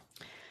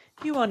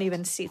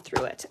see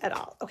through it at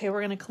all. Okay, we're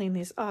going to clean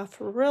these off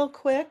real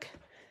quick,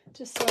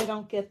 just so I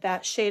don't get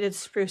that shaded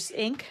spruce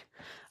ink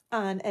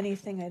on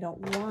anything I don't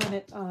want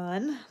it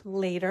on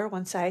later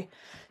once I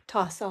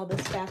toss all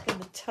this back in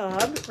the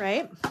tub,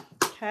 right?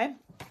 Okay,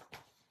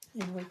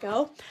 there we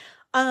go.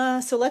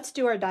 So let's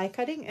do our die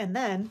cutting, and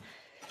then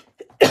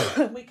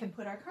we can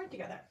put our card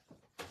together.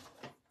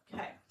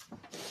 Okay.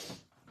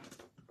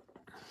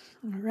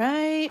 All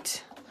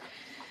right.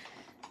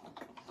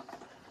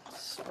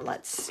 So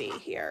let's see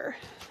here.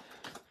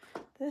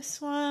 This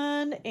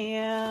one,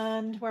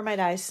 and where are my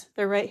dies?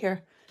 They're right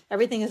here.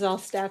 Everything is all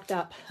stacked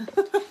up.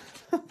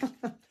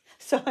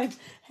 So I'm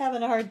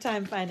having a hard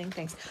time finding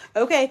things.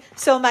 Okay,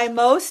 so my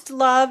most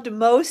loved,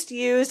 most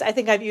used, I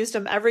think I've used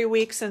them every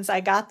week since I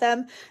got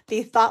them,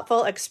 the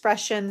Thoughtful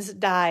Expressions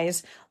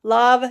dies.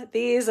 Love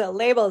these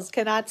labels,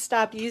 cannot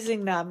stop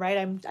using them,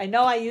 right? I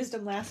know I used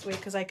them last week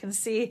because I can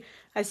see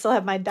I still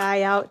have my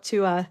die out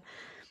to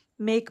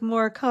make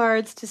more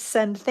cards to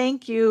send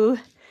thank you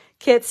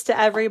kits to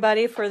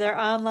everybody for their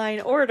online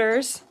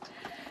orders.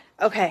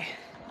 Okay,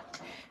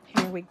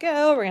 here we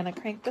go. We're going to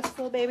crank this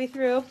little baby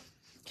through.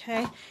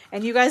 Okay,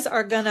 and you guys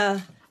are going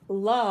to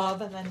love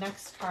the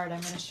next card I'm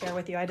going to share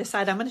with you. I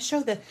decided I'm going to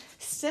show the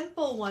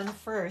simple one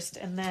first,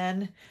 and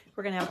then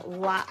we're going to have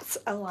lots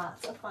and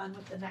lots of fun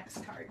with the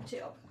next card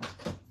too.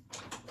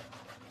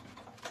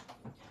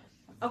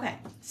 Okay,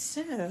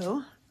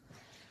 so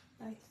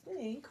I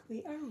think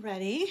we are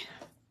ready.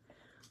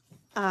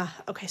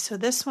 Okay, so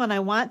this one I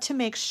want to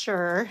make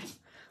sure.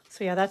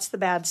 So yeah, that's the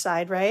bad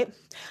side, right?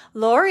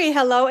 Lori,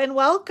 hello and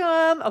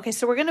welcome. Okay,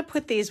 so we're going to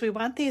put these, we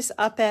want these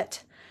up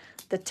at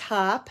the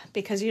top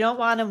because you don't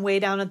want them way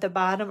down at the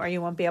bottom or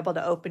you won't be able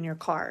to open your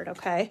card,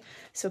 okay?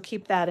 So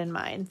keep that in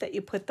mind, that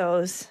you put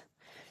those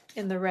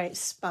in the right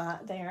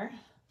spot there.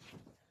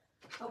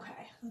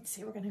 Okay, let's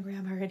see, we're going to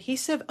grab our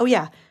adhesive. Oh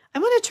yeah,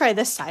 I'm going to try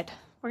this side.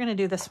 We're going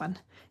to do this one.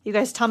 You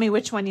guys tell me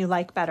which one you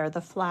like better, the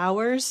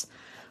flowers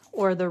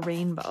or the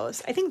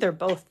rainbows. I think they're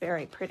both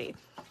very pretty.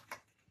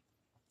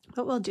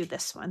 But we'll do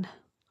this one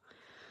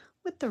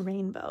with the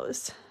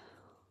rainbows.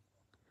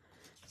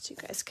 So you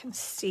guys can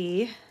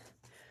see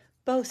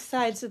both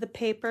sides of the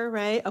paper,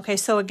 right? Okay,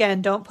 so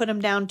again, don't put them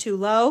down too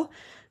low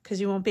because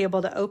you won't be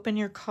able to open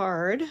your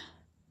card.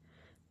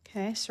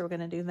 Okay, so we're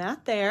going to do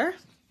that there.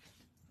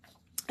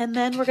 And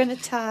then we're going to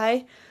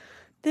tie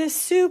this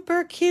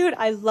super cute,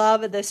 I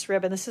love this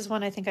ribbon. This is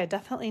one I think I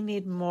definitely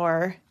need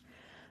more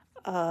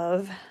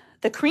of.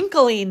 The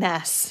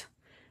crinkliness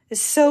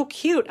is so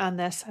cute on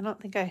this. I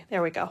don't think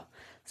there we go.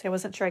 So I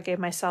wasn't sure I gave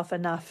myself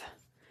enough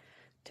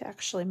to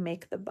actually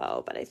make the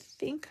bow, but I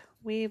think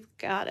we've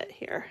got it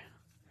here.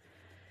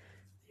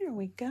 There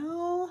we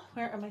go.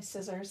 Where are my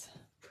scissors?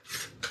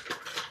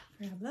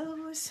 Grab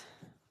those.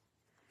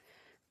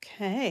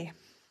 Okay.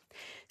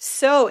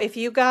 So if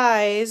you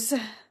guys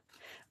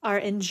are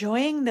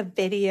enjoying the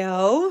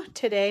video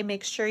today,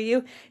 make sure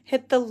you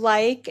hit the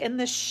like and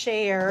the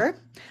share.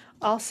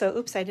 Also,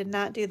 oops, I did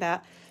not do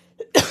that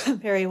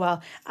very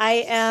well.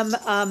 I am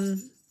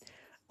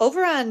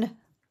over on,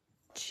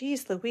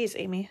 geez Louise,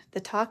 Amy, the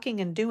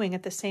talking and doing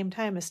at the same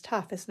time is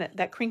tough, isn't it?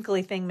 That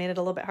crinkly thing made it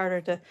a little bit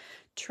harder to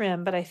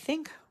trim, but I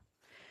think,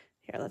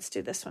 here, let's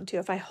do this one too.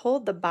 If I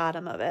hold the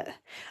bottom of it,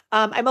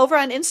 I'm over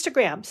on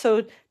Instagram,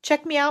 so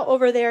check me out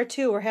over there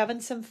too. We're having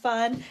some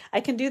fun.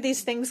 I can do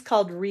these things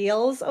called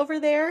reels over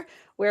there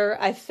where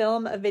I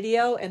film a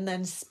video and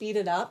then speed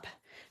it up.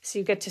 So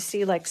you get to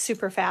see like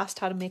super fast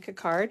how to make a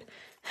card.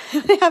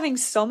 I'm having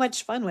so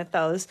much fun with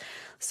those.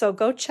 So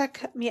go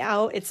check me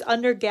out. It's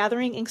under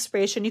Gathering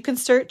Inspiration. You can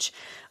search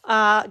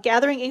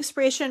Gathering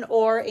Inspiration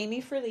or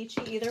Amy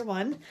Ferlici, either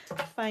one.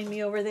 Find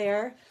me over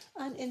there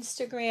on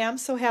Instagram.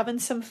 So having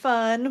some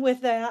fun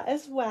with that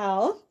as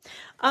well.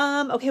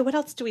 Okay, what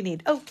else do we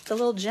need? Oh, the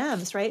little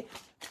gems, right?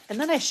 And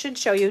then I should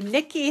show you.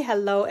 Nikki,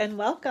 hello and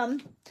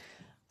welcome.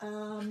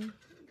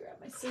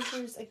 My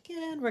scissors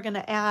again. We're going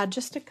to add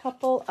just a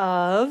couple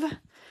of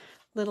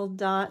little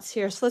dots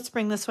here. So let's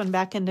bring this one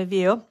back into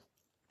view.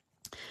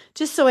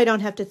 Just so I don't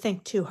have to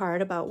think too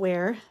hard about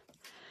where.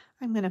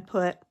 I'm going to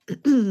put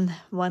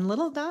one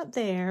little dot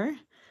there.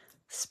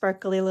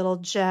 Sparkly little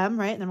gem,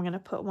 right? And then we're going to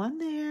put one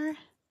there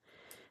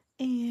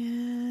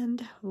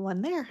and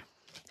one there.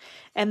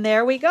 And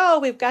there we go.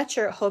 We've got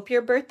your hope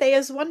your birthday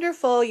is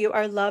wonderful. You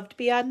are loved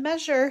beyond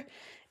measure.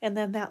 And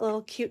then that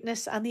little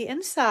cuteness on the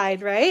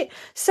inside, right?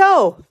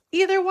 So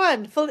either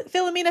one.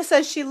 Philomena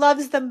says she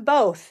loves them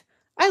both.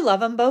 I love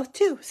them both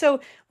too. So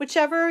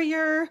whichever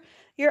you're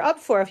up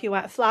for, if you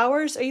want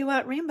flowers or you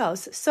want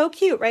rainbows. So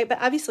cute, right?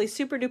 But obviously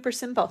super duper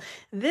simple.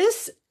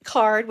 This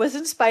card was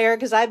inspired,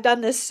 because I've done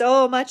this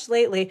so much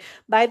lately,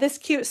 by this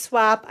cute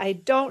swap. I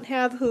don't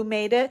have who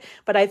made it,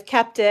 but I've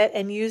kept it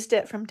and used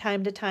it from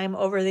time to time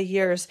over the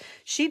years.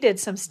 She did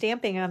some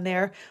stamping on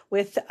there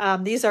with,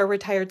 these are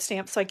retired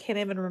stamps, so I can't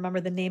even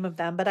remember the name of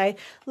them, but I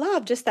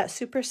love just that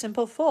super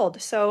simple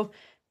fold. So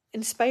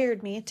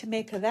inspired me to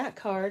make that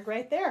card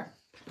right there.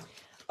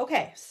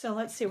 Okay, so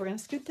let's see. We're going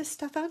to scoot this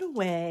stuff out of the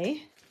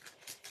way,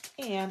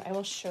 and I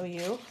will show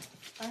you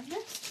our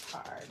next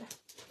card.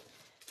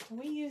 Are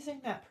we using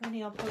that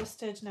perennial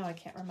postage? No, I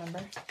can't remember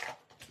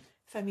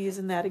if I'm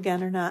using that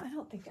again or not. I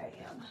don't think I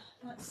am.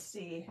 Let's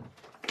see.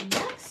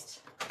 Next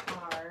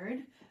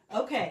card.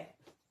 Okay,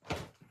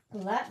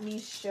 let me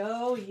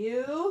show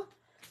you,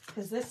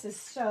 because this is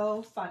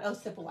so fun. Oh,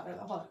 sip of water.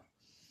 Hold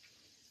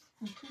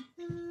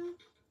on.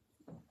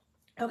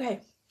 Okay.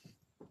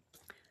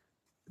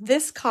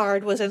 This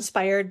card was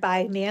inspired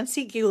by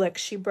Nancy Gulick.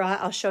 She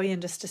brought, I'll show you in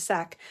just a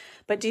sec,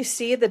 but do you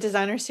see the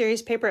designer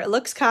series paper? It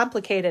looks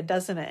complicated,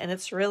 doesn't it? And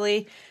it's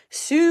really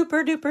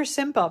super duper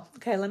simple.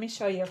 Okay, let me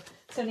show you.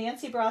 So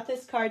Nancy brought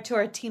this card to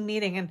our team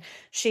meeting, and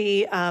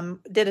she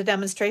did a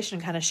demonstration,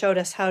 kind of showed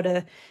us how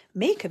to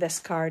make this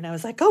card. And I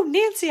was like, oh,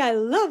 Nancy, I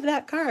love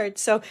that card.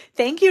 So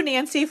thank you,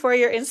 Nancy, for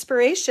your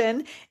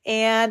inspiration.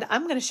 And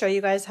I'm going to show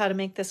you guys how to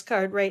make this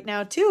card right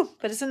now too.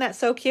 But isn't that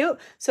so cute?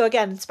 So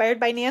again, inspired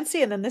by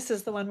Nancy. And then this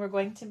is the one we're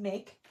going to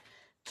make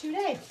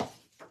today.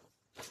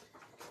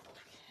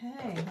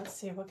 Okay, let's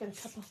see. We'll get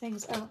a couple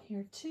things out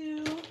here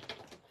too.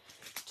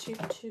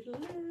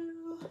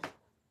 Toodaloo.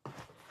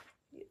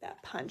 Need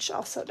that punch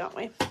also, don't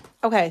we?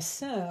 Okay,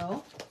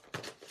 so,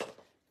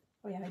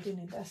 oh yeah, I do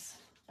need this.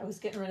 I was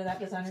getting rid of that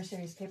designer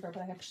series paper,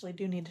 but I actually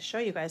do need to show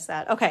you guys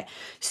that. Okay,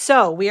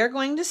 so we are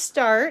going to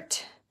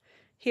start.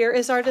 Here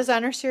is our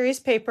designer series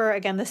paper.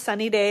 Again, the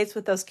sunny days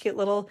with those cute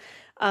little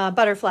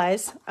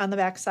butterflies on the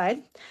back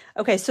side.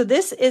 Okay, so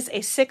this is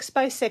a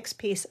 6x6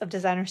 piece of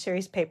designer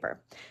series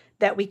paper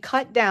that we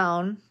cut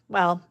down.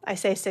 Well, I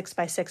say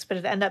 6x6, but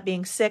it ended up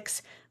being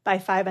 6 by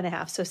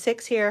 5.5. So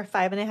 6 here,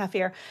 5.5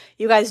 here.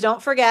 You guys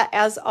don't forget,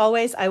 as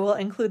always, I will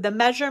include the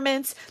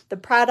measurements, the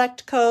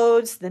product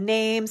codes, the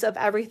names of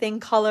everything,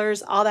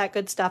 colors, all that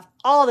good stuff,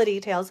 all the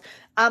details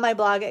on my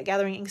blog at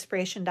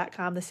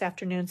gatheringinkspiration.com this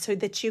afternoon so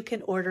that you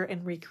can order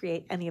and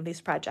recreate any of these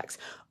projects,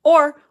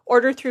 or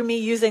order through me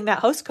using that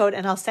host code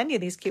and I'll send you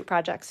these cute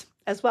projects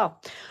as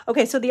well.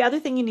 Okay, so the other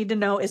thing you need to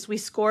know is we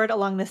scored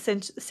along the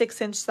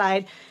 6-inch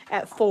side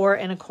at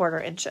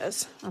 4¼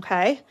 inches.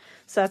 Okay,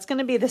 so that's going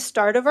to be the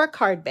start of our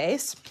card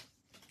base.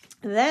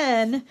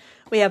 Then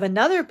we have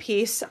another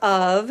piece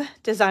of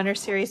designer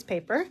series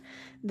paper.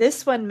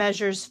 This one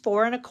measures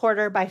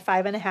 4¼ by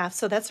 5.5.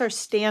 So that's our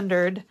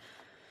standard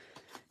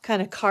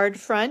kind of card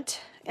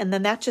front. And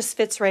then that just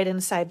fits right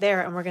inside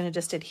there. And we're going to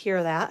just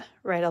adhere that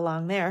right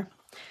along there.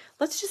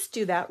 Let's just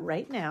do that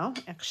right now,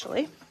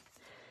 actually.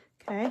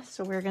 Okay,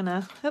 so we're going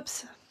to,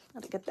 oops,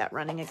 got to get that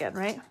running again,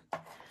 right?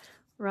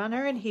 Run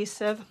our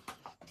adhesive.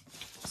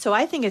 So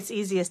I think it's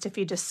easiest if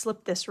you just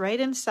slip this right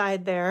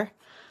inside there,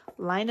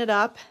 line it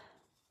up,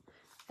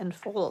 and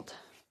fold.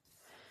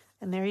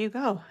 And there you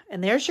go.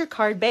 And there's your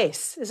card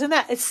base. Isn't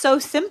that, it's so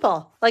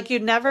simple. Like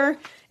you'd never,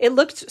 it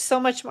looked so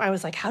much more, I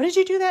was like, how did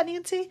you do that,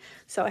 Nancy?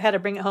 So I had to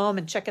bring it home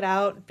and check it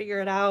out and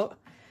figure it out.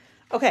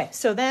 Okay,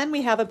 so then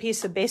we have a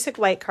piece of basic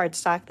white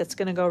cardstock that's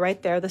going to go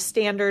right there, the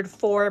standard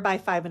 4 by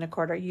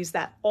 5¼ Use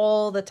that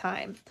all the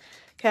time.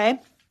 Okay.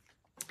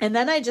 And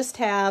then I just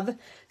have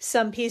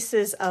some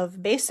pieces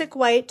of basic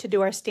white to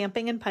do our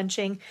stamping and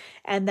punching,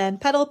 and then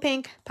petal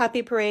pink,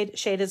 poppy parade,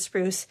 shaded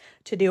spruce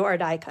to do our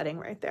die cutting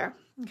right there.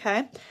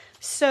 Okay,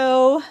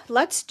 so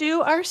let's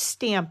do our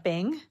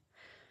stamping.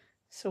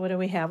 So what do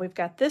we have? We've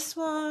got this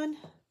one.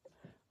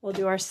 We'll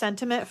do our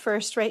sentiment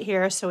first right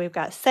here. So we've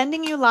got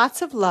sending you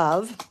lots of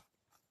love.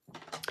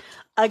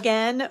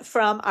 Again,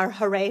 from our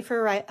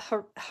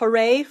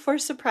Hooray for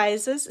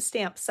Surprises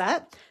stamp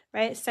set,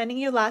 right? Sending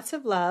you lots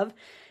of love.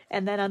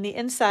 And then on the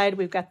inside,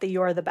 we've got the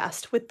You're the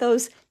Best with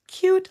those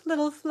cute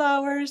little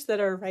flowers that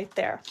are right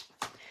there.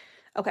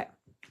 Okay,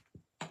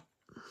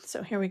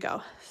 so here we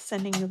go.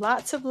 Sending you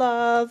lots of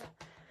love.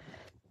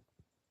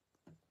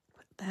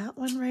 Put that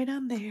one right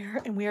on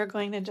there. And we are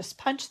going to just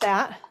punch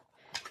that.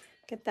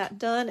 Get that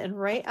done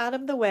and right out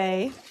of the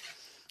way.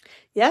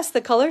 Yes, the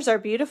colors are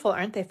beautiful,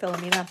 aren't they,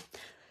 Philomena?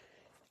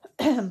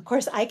 Of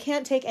course, I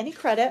can't take any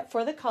credit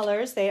for the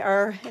colors. They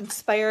are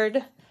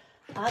inspired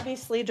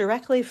obviously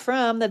directly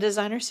from the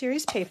designer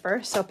series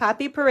paper. So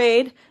Poppy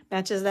Parade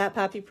matches that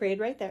Poppy Parade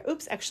right there.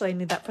 Oops, actually I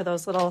need that for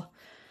those little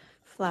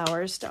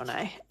flowers, don't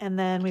I? And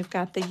then we've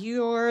got the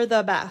You're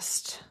the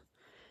Best.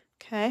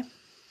 Okay.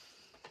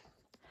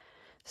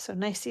 So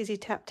nice, easy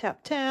tap,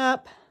 tap,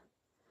 tap.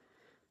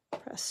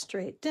 Press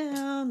straight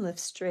down, lift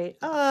straight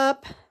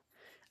up.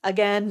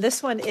 Again,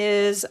 this one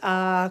is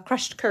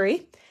crushed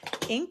curry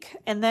ink.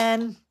 And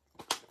then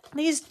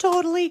these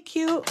totally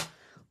cute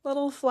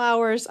little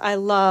flowers I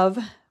love.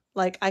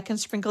 Like I can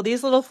sprinkle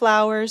these little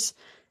flowers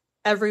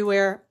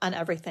everywhere on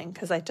everything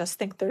because I just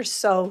think they're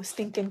so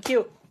stinking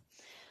cute.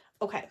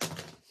 Okay.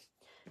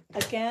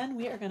 Again,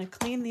 we are going to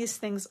clean these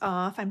things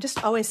off. I'm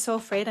just always so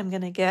afraid I'm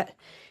going to get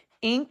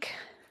ink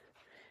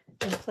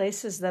in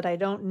places that I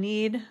don't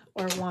need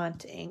or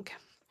want ink.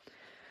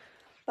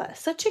 But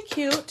such a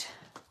cute,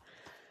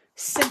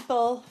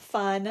 simple,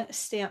 fun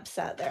stamp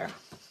set there.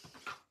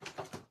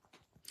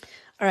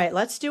 All right,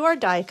 let's do our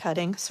die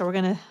cutting. So we're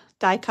going to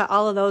die cut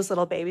all of those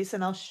little babies,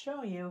 and I'll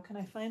show you. Can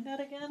I find that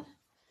again?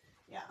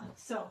 Yeah,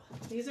 so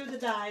these are the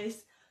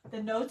dies,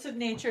 the Notes of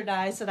Nature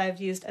dies that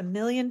I've used a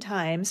million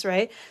times,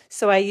 right?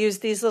 So I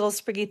used these little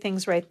spriggy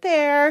things right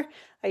there.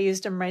 I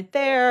used them right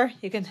there.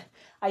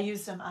 I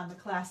used them on the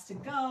class to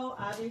go,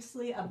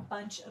 obviously, a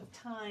bunch of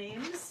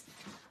times.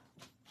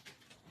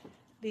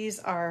 These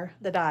are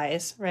the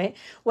dies, right?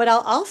 What I'll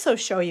also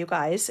show you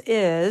guys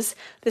is,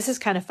 this is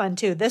kind of fun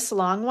too, this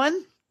long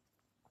one,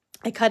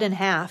 I cut in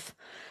half.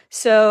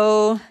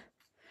 So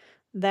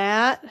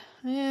that,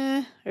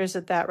 or is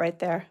it that right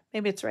there?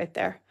 Maybe it's right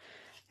there.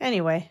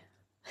 Anyway,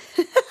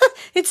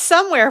 It's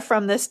somewhere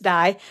from this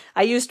die.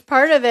 I used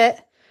part of it.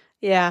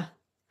 Yeah.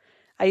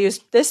 I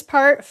used this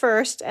part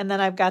first, and then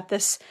I've got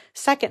this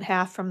second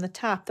half from the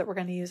top that we're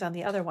going to use on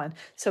the other one.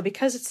 So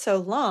because it's so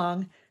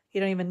long, you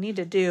don't even need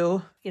to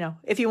do,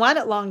 if you want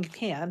it long, you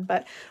can,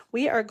 but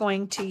we are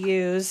going to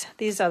use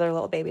these other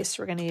little babies.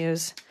 So we're going to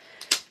use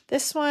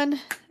this one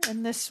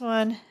and this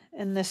one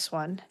and this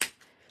one.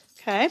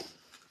 Okay.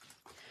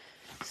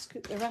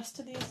 Scoot the rest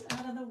of these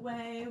out of the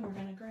way. We're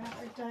going to grab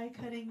our die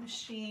cutting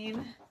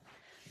machine.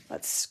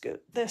 Let's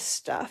scoot this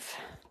stuff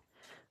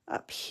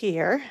up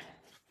here.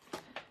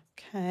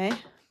 Okay.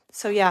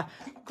 So yeah,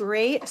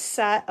 great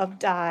set of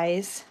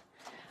dies.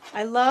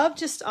 I love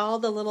just all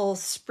the little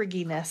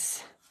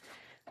sprigginess,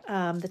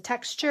 the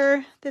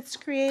texture that's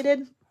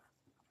created.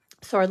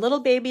 So our little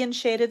baby in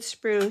shaded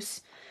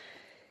spruce,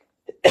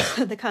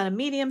 the kind of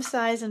medium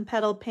size in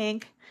petal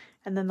pink,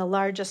 and then the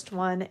largest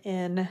one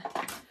in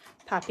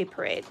Poppy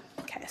Parade.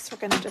 Okay, so we're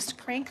going to just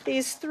crank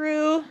these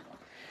through,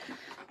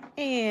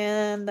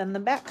 and then the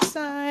back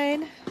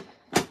side,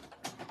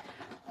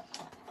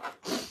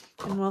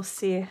 and we'll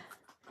see if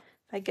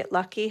I get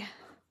lucky.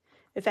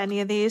 If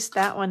any of these,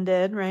 that one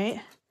did, right?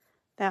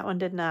 That one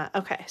did not.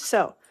 Okay,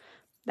 so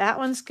that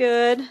one's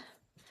good. All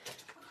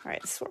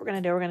right, so what we're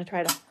going to do, we're going to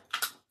try to,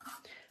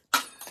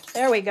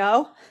 there we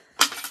go.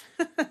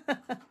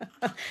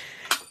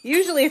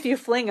 Usually if you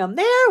fling them,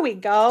 there we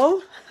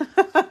go.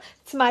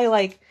 It's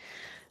my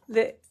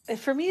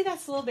for me,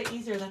 that's a little bit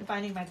easier than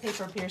finding my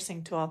paper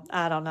piercing tool.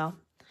 I don't know.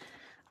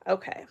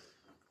 Okay,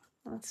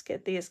 let's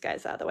get these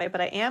guys out of the way,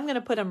 but I am going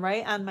to put them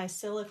right on my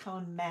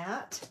silicone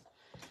mat.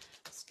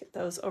 Let's get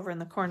those over in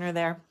the corner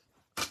there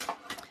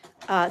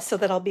so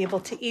that I'll be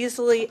able to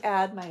easily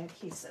add my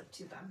adhesive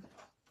to them.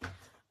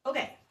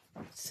 Okay,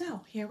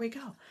 so here we go.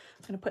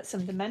 I'm going to put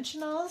some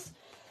dimensionals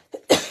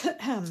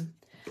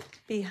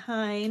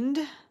behind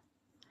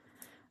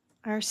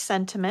our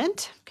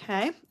sentiment.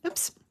 Okay,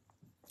 oops.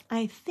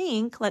 I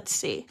think, let's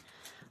see.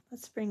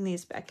 Let's bring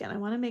these back in. I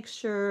want to make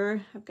sure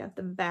I've got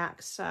the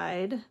back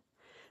side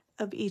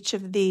of each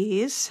of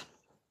these.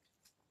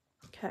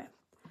 Okay,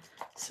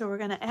 so we're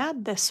going to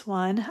add this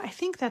one. I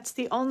think that's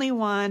the only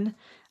one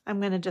I'm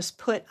going to just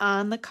put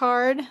on the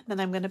card. Then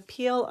I'm going to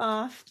peel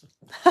off.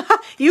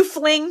 You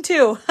fling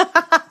too.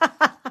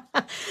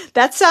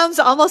 That sounds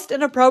almost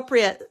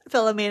inappropriate,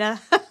 Philomena.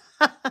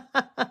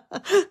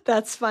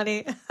 That's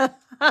funny.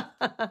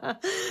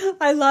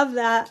 I love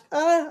that.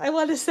 I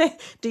want to say,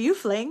 do you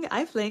fling?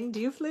 I fling. Do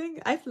you fling?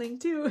 I fling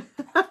too.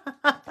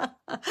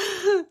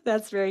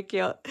 That's very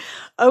cute.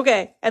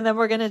 Okay. And then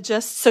we're going to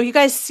just, so you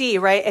guys see,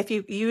 right? If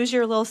you use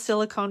your little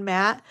silicone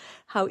mat,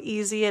 how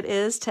easy it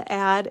is to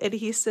add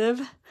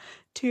adhesive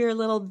to your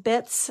little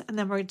bits. And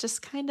then we're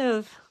just kind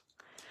of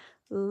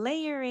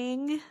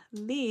layering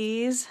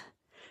these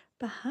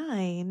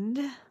behind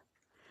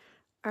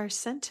our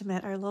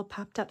sentiment, our little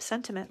popped up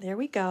sentiment. There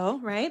we go,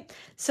 right?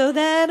 So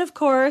then, of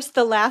course,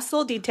 the last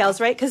little details,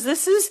 right? Because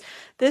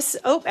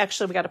oh,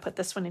 actually, we got to put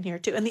this one in here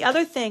too. And the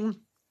other thing,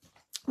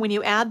 when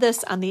you add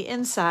this on the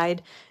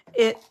inside,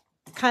 it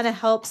kind of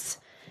helps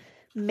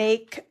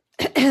make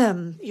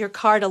your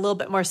card a little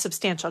bit more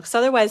substantial. Because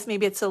otherwise,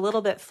 maybe it's a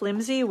little bit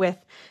flimsy with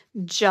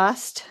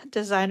just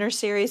designer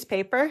series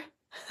paper.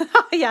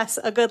 Yes,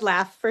 a good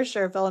laugh for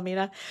sure,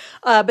 Philomena.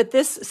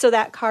 But so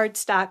that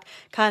cardstock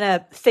kind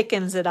of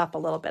thickens it up a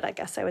little bit, I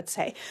guess I would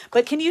say.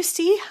 But can you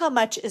see how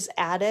much is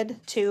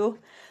added to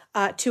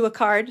a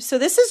card? So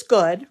this is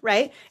good,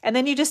 right? And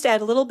then you just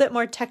add a little bit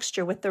more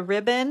texture with the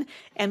ribbon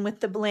and with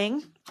the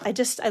bling.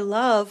 I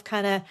love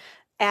kind of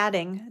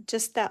adding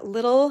just that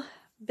little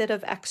bit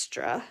of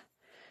extra,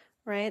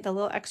 right? The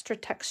little extra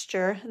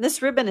texture. And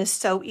this ribbon is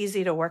so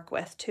easy to work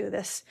with too,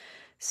 this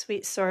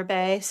Sweet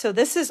Sorbet. So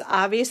this is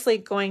obviously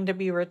going to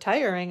be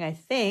retiring, I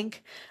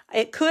think.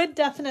 It could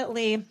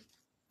definitely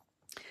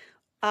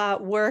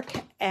work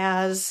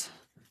as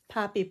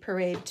Poppy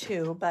Parade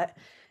too, but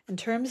in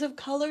terms of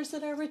colors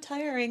that are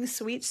retiring,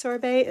 Sweet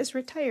Sorbet is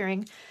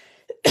retiring.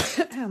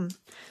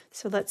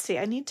 So let's see.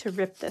 I need to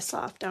rip this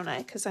off, don't I?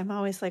 Because I'm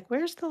always like,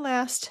 where's the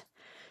last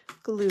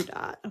glue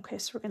dot? Okay,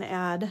 so we're going to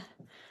add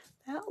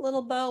that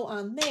little bow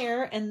on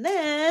there, and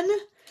then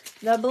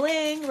the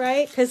bling,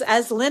 right? Because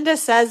as Linda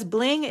says,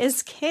 bling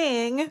is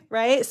king,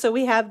 right? So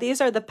we have,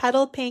 these are the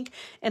Petal Pink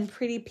and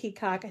Pretty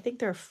Peacock. I think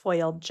they're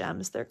foiled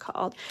gems, they're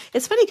called.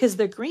 It's funny because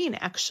the green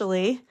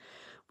actually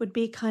would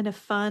be kind of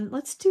fun.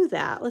 Let's do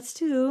that. Let's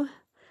do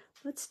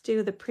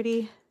the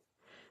pretty,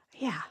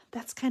 yeah,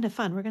 that's kind of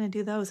fun. We're going to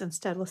do those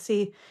instead. We'll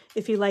see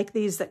if you like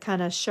these that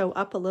kind of show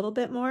up a little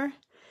bit more.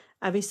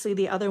 Obviously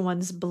the other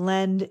ones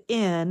blend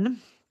in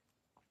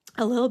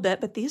a little bit,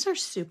 but these are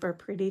super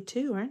pretty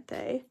too, aren't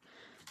they?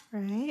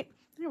 Right,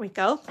 there we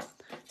go.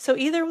 So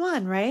either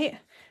one, right?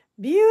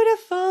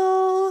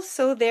 Beautiful.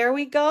 So there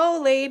we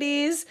go,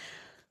 ladies.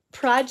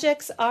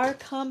 Projects are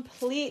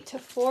complete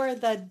for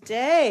the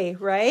day,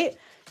 right?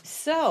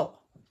 So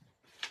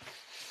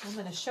I'm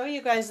going to show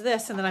you guys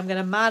this, and then I'm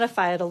going to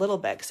modify it a little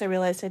bit because I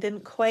realized I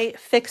didn't quite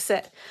fix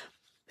it.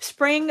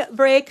 Spring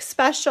break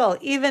special,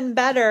 even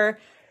better.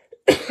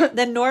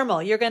 than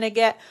normal. You're going to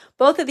get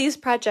both of these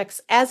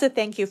projects as a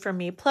thank you from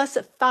me, plus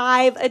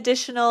 5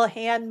 additional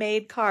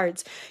handmade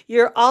cards.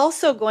 You're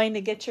also going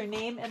to get your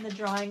name in the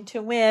drawing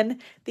to win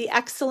the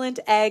Excellent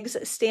Eggs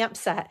stamp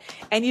set.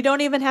 And you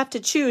don't even have to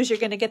choose. You're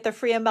going to get the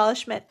free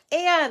embellishment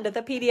and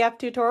the PDF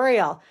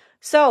tutorial.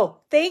 So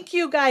thank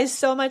you guys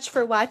so much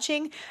for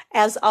watching.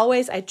 As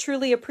always, I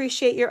truly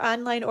appreciate your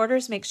online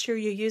orders. Make sure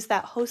you use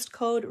that host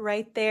code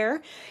right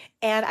there.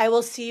 And I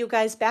will see you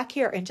guys back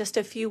here in just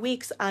a few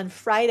weeks on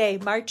Friday,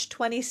 March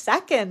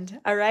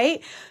 22nd. All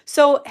right.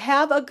 So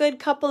have a good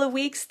couple of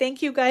weeks.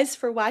 Thank you guys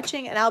for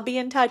watching, and I'll be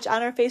in touch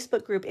on our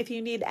Facebook group. If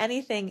you need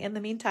anything in the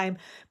meantime,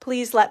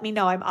 please let me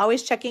know. I'm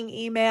always checking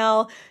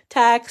email,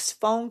 text,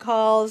 phone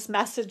calls,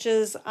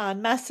 messages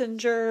on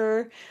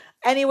Messenger,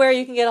 anywhere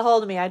you can get a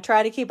hold of me. I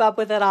try to keep up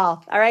with it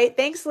all. All right.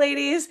 Thanks,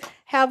 ladies.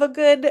 Have a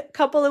good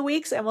couple of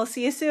weeks, and we'll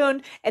see you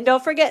soon. And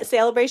don't forget,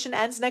 Sale-a-Bration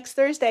ends next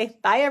Thursday.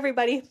 Bye,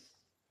 everybody.